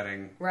and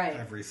exciting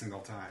every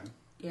single time.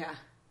 Yeah.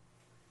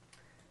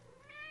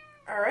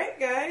 All right,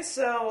 guys.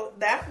 So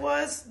that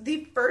was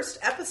the first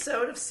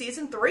episode of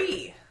season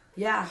 3.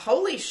 Yeah.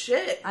 Holy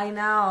shit. I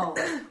know.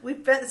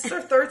 This is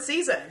our 3rd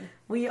season.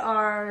 We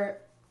are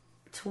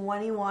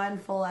 21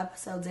 full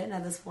episodes in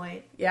at this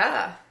point.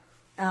 Yeah.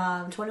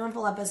 21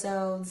 full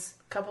episodes.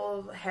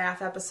 Couple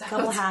half episodes.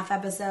 Couple half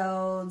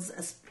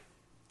episodes.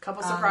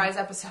 Couple surprise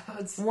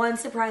episodes. One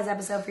surprise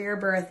episode for your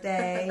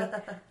birthday.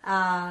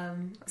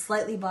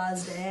 Slightly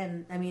buzzed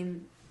in. I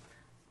mean,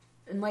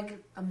 in like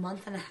a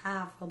month and a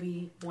half, I'll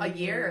be 1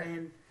 year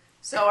in.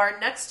 So our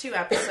next 2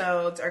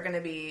 episodes are going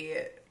to be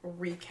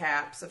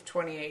recaps of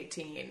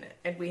 2018,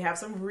 and we have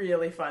some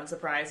really fun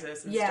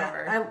surprises in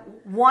store.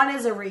 One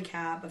is a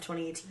recap of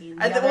 2018.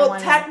 Well,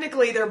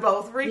 technically they're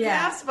both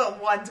recaps,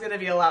 but one's going to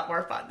be a lot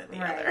more fun than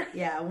the other.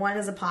 Yeah, one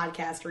is a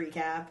podcast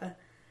recap.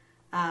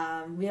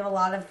 We have a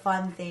lot of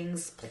fun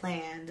things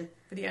planned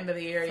for the end of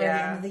the year.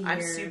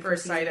 I'm super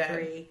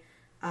excited.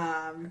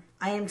 I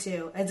am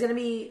too. It's going to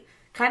be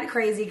kind of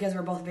crazy because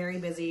we're both very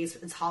busy.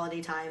 It's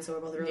holiday time, so we're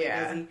both really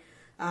busy.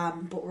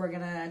 But we're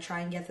going to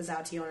try and get this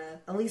out to you on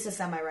at least a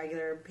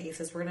semi-regular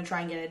basis. We're going to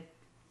try and get it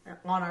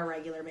on our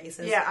regular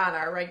basis. Yeah, on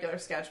our regular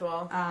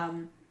schedule.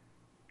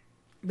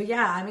 But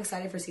yeah, I'm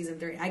excited for season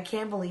 3. I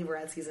can't believe we're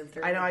at season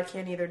 3. I know, I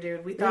can't either,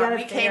 dude. We thought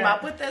we came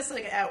up with this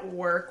like at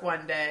work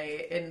one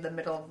day in the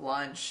middle of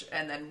lunch,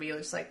 and then we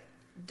just like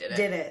did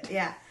it.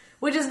 Yeah.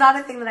 Which is not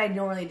a thing that I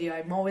normally do.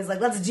 I'm always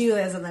like, let's do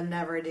this, and then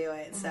never do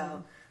it.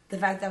 So the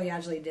fact that we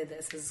actually did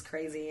this is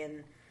crazy,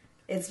 and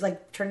it's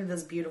like turned into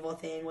this beautiful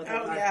thing with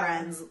our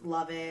friends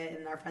love it,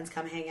 and our friends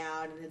come hang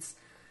out, and it's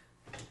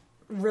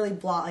really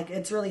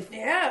it's really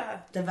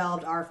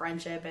developed our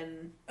friendship.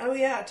 And oh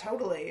yeah,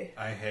 totally.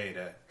 I hate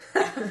it.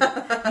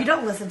 You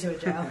don't listen to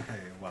it, Joe.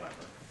 Hey, whatever.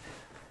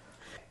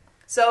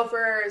 So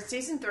for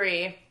season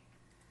 3,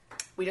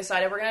 we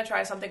decided we're going to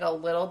try something a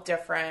little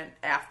different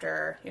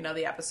after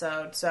the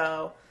episode.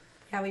 So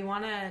yeah, we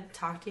want to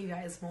talk to you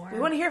guys more. We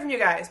want to hear from you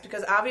guys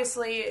because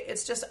obviously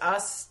it's just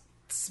us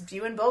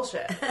spewing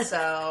bullshit.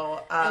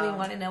 So and we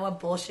want to know what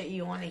bullshit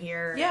you want to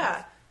hear.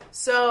 Yeah.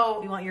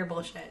 So we want your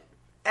bullshit.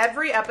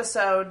 Every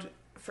episode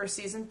for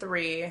season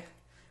 3,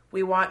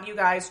 we want you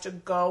guys to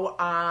go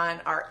on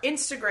our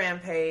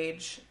Instagram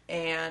page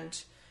and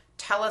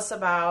tell us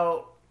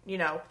about,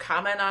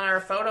 comment on our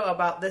photo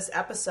about this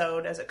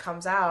episode as it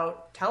comes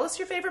out. Tell us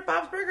your favorite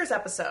Bob's Burgers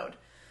episode.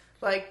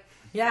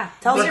 Yeah.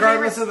 Tell us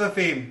Regardless of the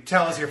theme,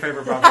 tell us your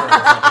favorite Bob's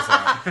Burgers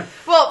episode.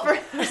 Well, for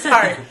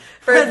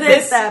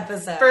this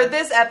episode. For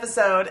this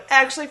episode,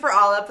 actually for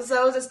all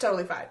episodes, it's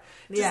totally fine.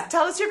 Just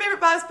tell us your favorite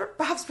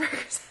Bob's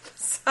Burgers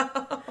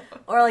episode.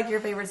 Or your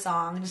favorite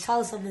song. Just tell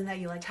us something that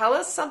you like. Tell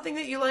us something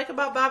that you like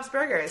about Bob's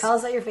Burgers. Tell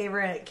us that your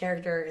favorite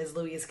character is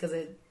Luis, because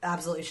it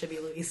absolutely should be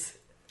Luis.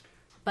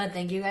 But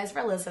thank you guys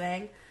for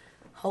listening.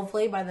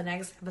 Hopefully by the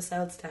next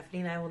episode,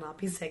 Stephanie and I will not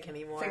be sick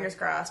anymore. Fingers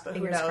crossed, but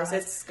Fingers who knows? crossed.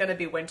 It's going to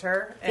be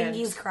winter.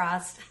 Fingies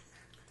crossed.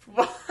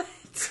 What?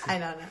 I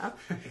don't know.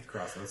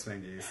 Cross those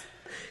fingies.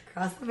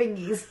 Cross the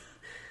fingies.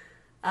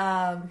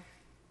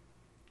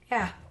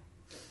 Yeah.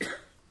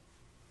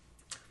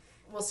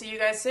 We'll see you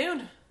guys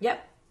soon.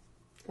 Yep.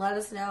 Let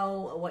us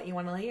know what you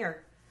want to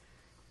hear.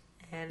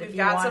 And We've if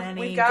you got want some-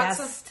 any we've got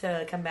guests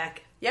to come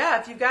back. Yeah,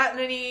 if you've gotten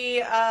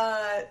any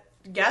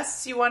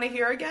guests you want to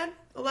hear again,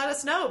 let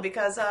us know,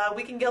 because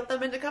we can guilt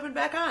them into coming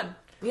back on.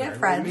 We have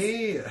Pardon friends.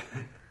 me.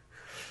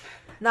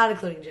 Not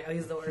including Joe.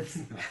 He's the worst.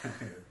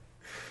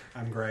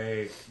 I'm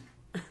great.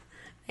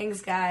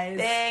 Thanks, guys.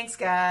 Thanks,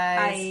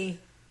 guys. Bye.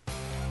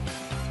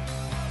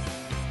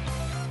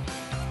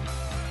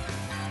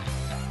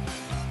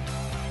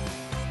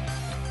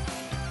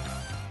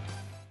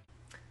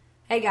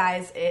 Hey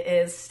guys, it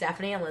is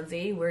Stephanie and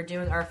Lindsay. We're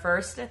doing our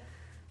first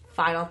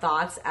final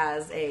thoughts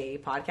as a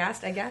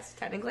podcast, I guess,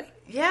 technically.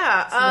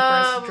 Yeah. So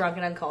the first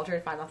Drunken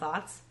Uncultured final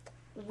thoughts.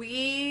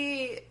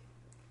 You've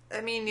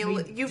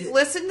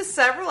listened to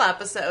several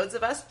episodes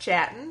of us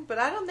chatting, but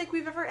I don't think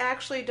we've ever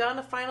actually done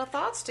a final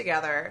thoughts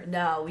together.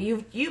 No,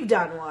 you've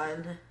done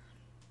one.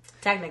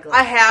 Technically.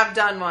 I have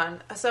done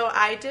one. So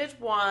I did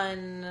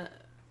one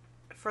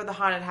for the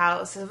haunted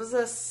house. It was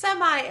a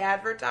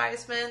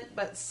semi-advertisement,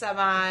 but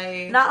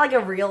semi... Not like a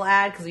real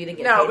ad, because we didn't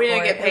get paid for it. No, we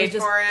didn't get paid it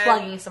was for just it.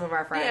 plugging some of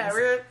our friends. Yeah,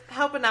 we were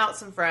helping out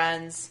some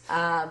friends.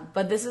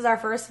 But this is our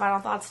first final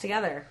thoughts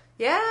together.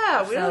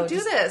 Yeah, we So don't do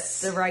just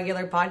this. The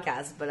regular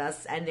podcast, but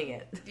us ending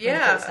it for the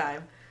Yeah. first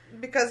time.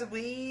 Because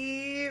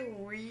we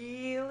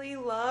really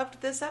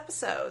loved this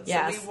episode.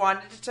 Yes. So we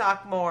wanted to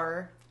talk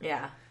more.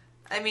 Yeah.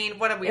 I mean,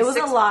 what are we? It was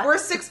a lot. We're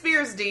 6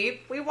 beers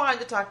deep. We wanted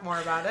to talk more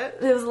about it.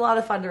 It was a lot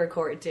of fun to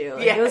record, too.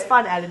 Yeah. It was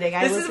fun editing.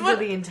 I This is listened what- to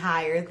the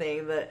entire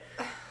thing, the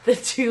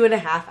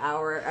 2.5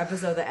 hour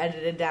episode that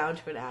edited down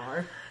to an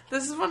hour.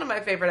 This is one of my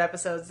favorite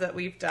episodes that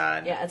we've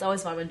done. Yeah, it's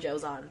always fun when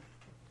Joe's on.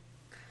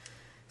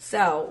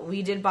 So,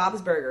 we did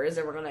Bob's Burgers,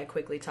 and we're going to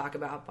quickly talk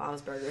about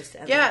Bob's Burgers to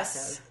end the Yes.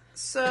 episode.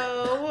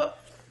 So,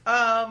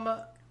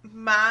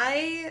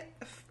 my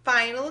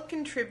final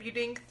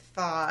contributing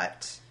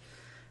thought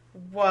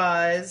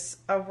was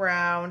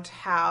around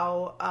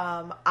how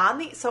on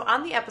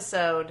the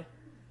episode,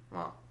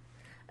 well,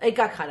 It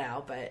got cut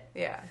out, but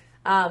yeah.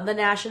 the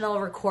National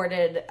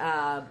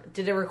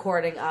did a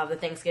recording of the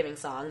Thanksgiving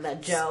song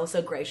that Joe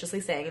so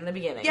graciously sang in the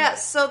beginning.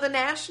 Yes, so the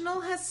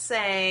National has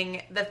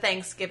sang the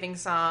Thanksgiving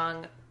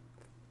song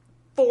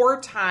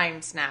 4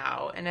 times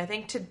now, and I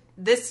think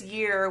this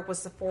year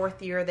was the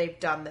 4th year they've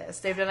done this.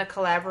 They've done a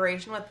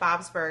collaboration with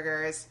Bob's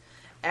Burgers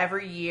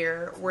every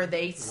year where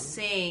they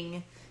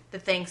sing the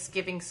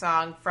Thanksgiving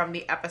song from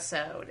the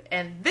episode.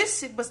 And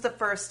this was the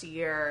first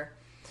year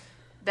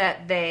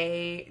that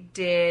they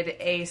did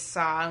a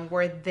song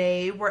where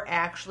they were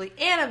actually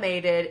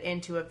animated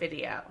into a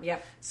video.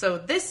 Yep. So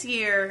this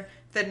year,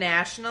 the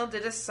National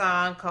did a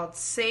song called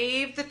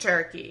Save the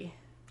Turkey.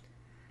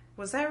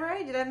 Was that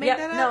right? Did I make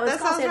that up? No, it's That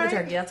called sounds Save right? the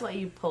Turkey. That's what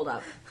you pulled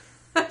up.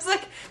 I was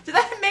like, did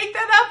I make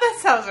that up? That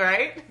sounds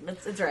right.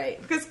 It's right.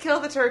 Because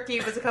Kill the Turkey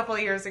was a couple of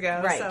years ago.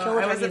 Right, So Kill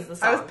the I was, Turkey is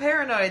the I was song.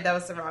 paranoid that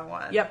was the wrong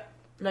one. Yep.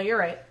 No, you're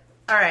right.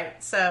 All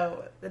right,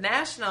 so the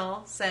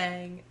National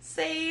sang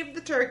Save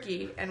the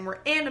Turkey and were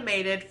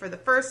animated for the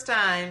first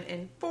time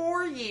in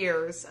 4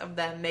 years of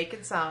them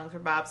making songs for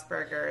Bob's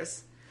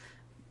Burgers.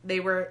 They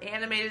were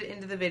animated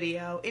into the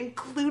video,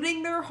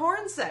 including their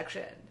horn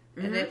section.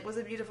 And it was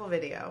a beautiful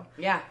video.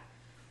 Yeah.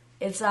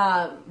 It's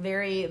the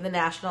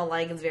National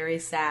is very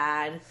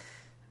sad.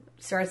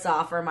 Starts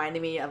off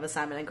reminding me of a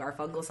Simon and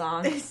Garfunkel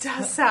song. It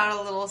does sound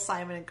a little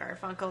Simon and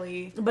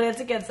Garfunkel-y. But it's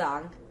a good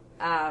song.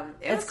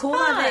 It's was cool.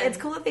 fun. It's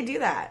cool that they do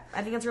that.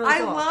 I think it's really I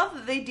cool. love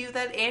that they do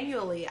that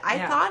annually. I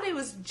Yeah. thought it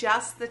was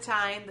just the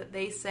time that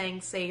they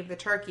sang Save the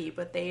Turkey,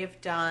 but they've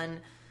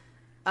done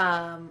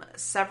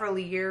several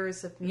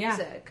years of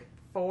music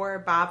for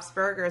Bob's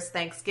Burgers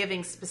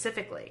Thanksgiving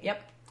specifically.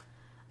 Yep.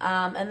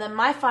 And then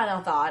my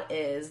final thought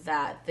is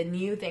that the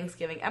new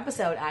Thanksgiving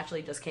episode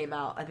actually just came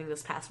out, I think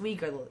this past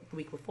week or the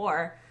week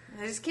before.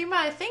 It just came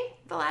out, I think,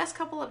 the last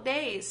couple of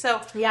days. So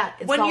Yeah,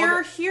 it's when called-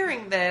 you're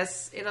hearing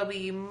this, it'll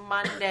be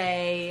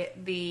Monday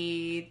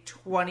the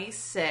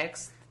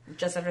 26th.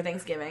 Just after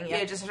Thanksgiving. Yep.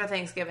 Yeah, just after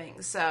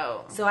Thanksgiving.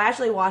 So So I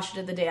actually watched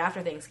it the day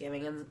after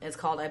Thanksgiving, and it's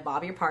called I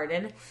Bob Your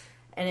Pardon,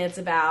 and it's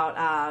about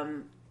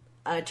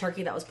a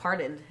turkey that was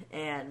pardoned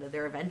and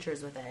their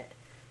adventures with it.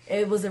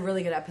 It was a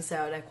really good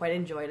episode. I quite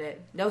enjoyed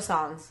it. No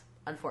songs,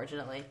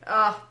 unfortunately.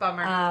 Oh,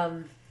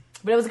 bummer.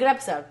 But it was a good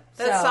episode.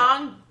 That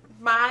song,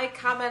 my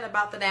comment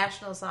about the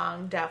national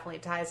song definitely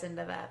ties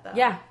into that, though.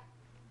 Yeah.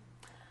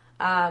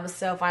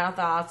 So final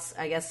thoughts,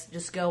 I guess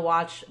just go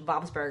watch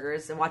Bob's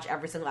Burgers and watch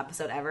every single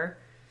episode ever.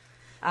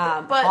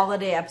 But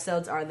holiday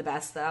episodes are the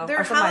best, though.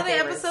 Their holiday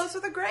episodes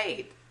are the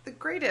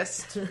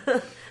greatest.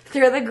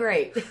 They're the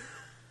great.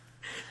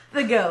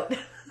 The GOAT.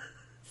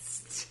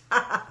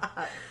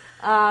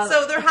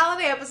 So their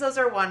holiday episodes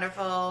are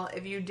wonderful.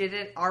 If you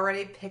didn't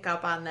already pick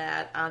up on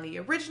that on the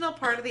original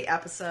part of the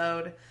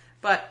episode,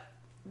 but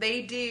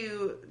they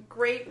do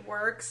great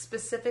work.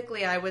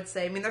 Specifically, I would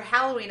say, I mean, they're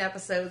Halloween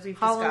episodes. We've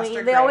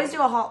discussed. They always do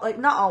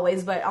not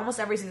always, but almost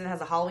every season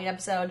has a Halloween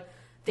episode,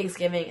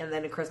 Thanksgiving, and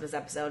then a Christmas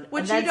episode.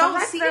 Which and then you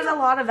don't see. There's a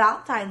lot of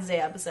Valentine's Day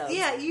episodes.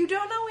 Yeah, you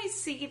don't always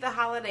see the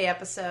holiday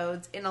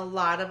episodes in a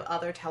lot of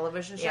other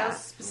television shows,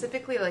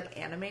 specifically like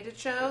animated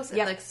shows.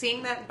 And like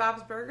seeing that in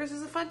Bob's Burgers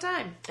is a fun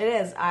time. It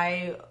is.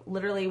 I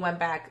literally went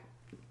back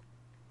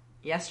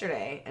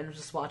yesterday and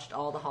just watched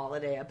all the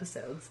holiday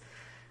episodes.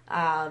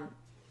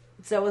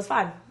 So it was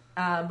fun.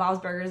 Bob's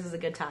Burgers is a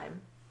good time.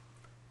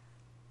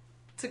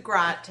 It's a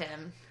grot,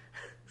 Tim.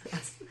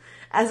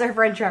 As our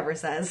friend Trevor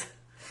says.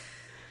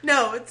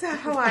 No, it's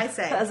how I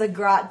say it. As a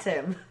grot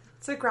Tim.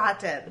 It's a grot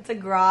Tim. It's a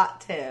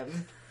grot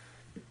Tim.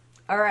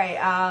 All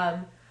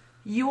right.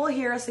 You will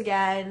hear us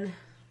again.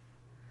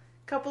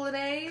 Couple of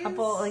days?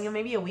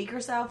 Maybe a week or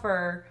so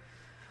for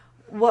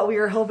what we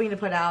were hoping to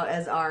put out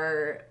as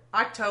our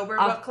October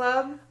book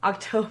club.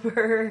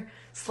 October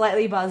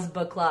Slightly Buzzed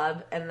book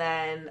club. And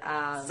then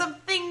some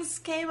things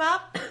came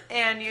up,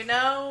 and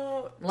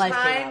life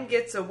time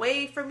gets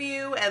away from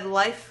you, and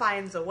life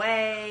finds a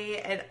way,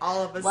 and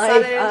all of a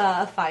sudden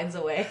life finds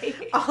a way.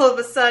 All of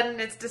a sudden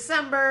it's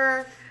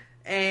December,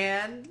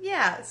 and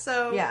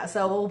so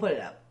we'll put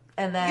it up,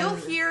 and then you'll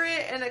hear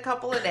it in a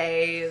couple of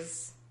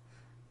days,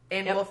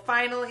 and we'll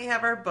finally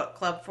have our book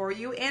club for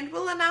you, and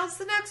we'll announce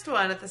the next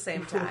one at the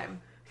same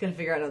time. Gonna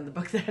figure out on the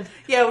book then.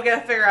 Yeah, we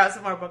gotta figure out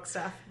some more book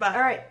stuff. But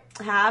all right,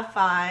 have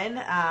fun.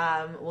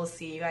 We'll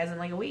see you guys in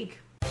like a week.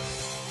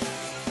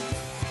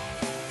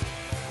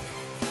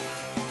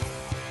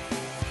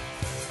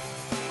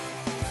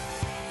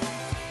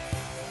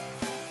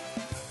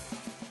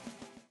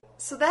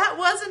 So that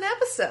was an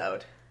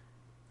episode.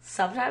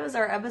 Sometimes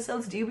our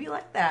episodes do be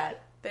like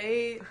that.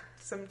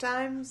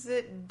 Sometimes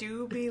it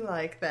do be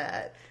like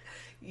that.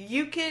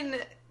 You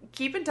can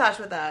keep in touch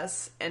with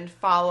us and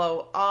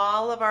follow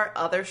all of our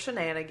other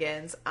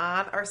shenanigans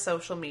on our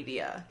social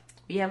media.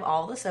 We have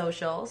all the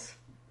socials.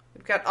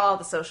 We've got all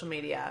the social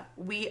media.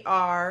 We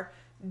are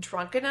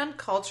Drunken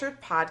Uncultured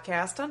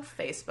Podcast on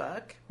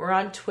Facebook. We're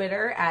on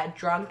Twitter at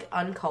Drunk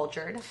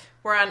Uncultured.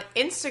 We're on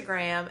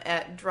Instagram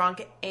at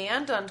Drunk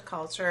and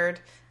Uncultured.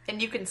 And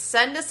you can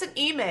send us an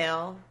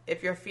email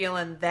if you're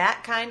feeling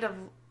that kind of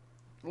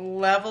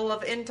level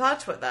of in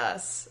touch with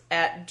us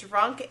at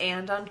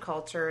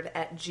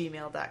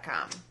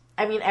drunkanduncultured@gmail.com.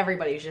 I mean,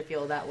 everybody should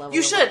feel that level.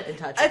 You should. In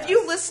touch with if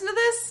you listen to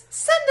this,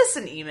 send us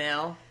an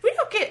email. We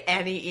don't get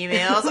any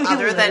emails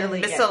other than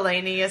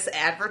miscellaneous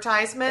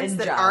advertisements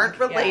that aren't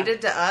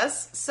related to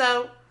us.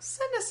 So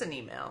send us an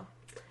email.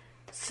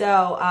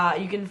 So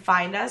you can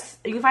find us.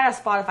 You can find our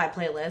Spotify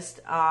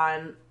playlist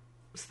on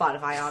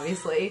Spotify,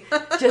 obviously.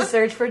 Just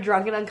search for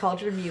Drunken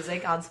Uncultured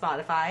Music on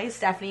Spotify.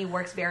 Stephanie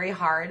works very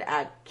hard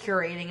at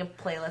curating a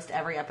playlist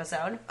every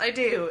episode. I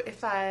do.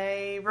 If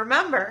I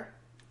remember,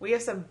 we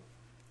have some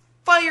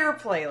fire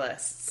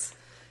playlists.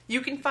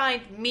 You can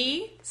find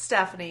me,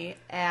 Stephanie,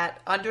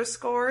 at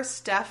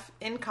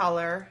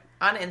 _StephinColor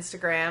on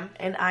Instagram.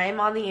 And I'm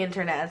on the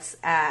internets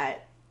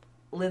at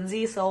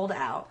Lindsay Sold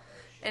Out.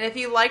 And if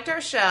you liked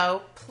our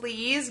show,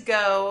 please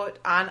go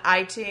on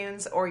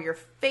iTunes or your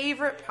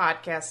favorite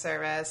podcast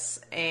service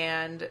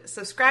and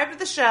subscribe to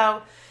the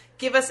show.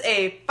 Give us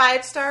a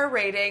 5-star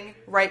rating.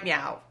 Right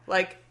meow.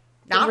 Like,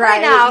 not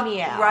right now.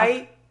 Meow.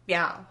 Right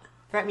meow.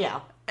 Right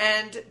meow.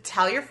 And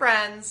tell your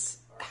friends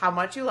how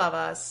much you love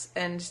us.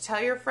 And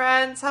tell your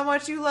friends how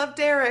much you love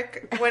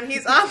Derek when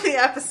he's on the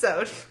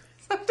episode.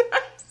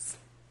 Sometimes.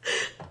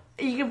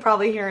 You can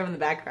probably hear him in the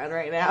background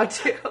right now,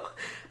 too.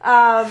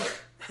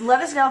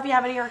 Let us know if you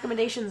have any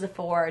recommendations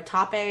for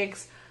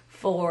topics,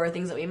 for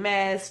things that we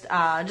missed.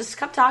 Just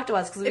come talk to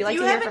us because we like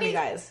to hear from you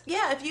guys.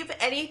 Yeah, if you have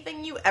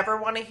anything you ever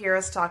want to hear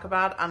us talk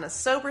about on a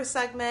sober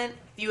segment,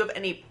 if you have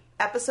any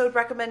episode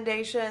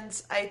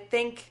recommendations, I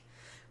think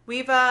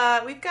we've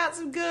got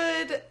some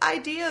good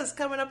ideas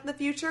coming up in the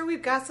future.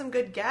 We've got some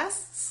good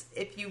guests.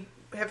 If you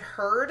have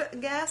heard a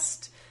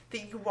guest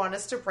that you want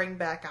us to bring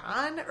back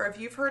on, or if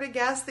you've heard a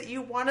guest that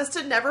you want us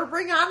to never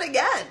bring on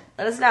again,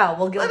 let us know.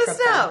 We'll let us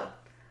know.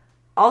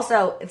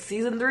 Also, it's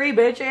season 3,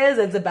 bitches.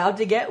 It's about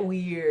to get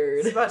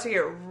weird. It's about to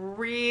get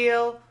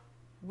real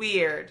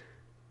weird.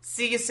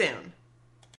 See you soon.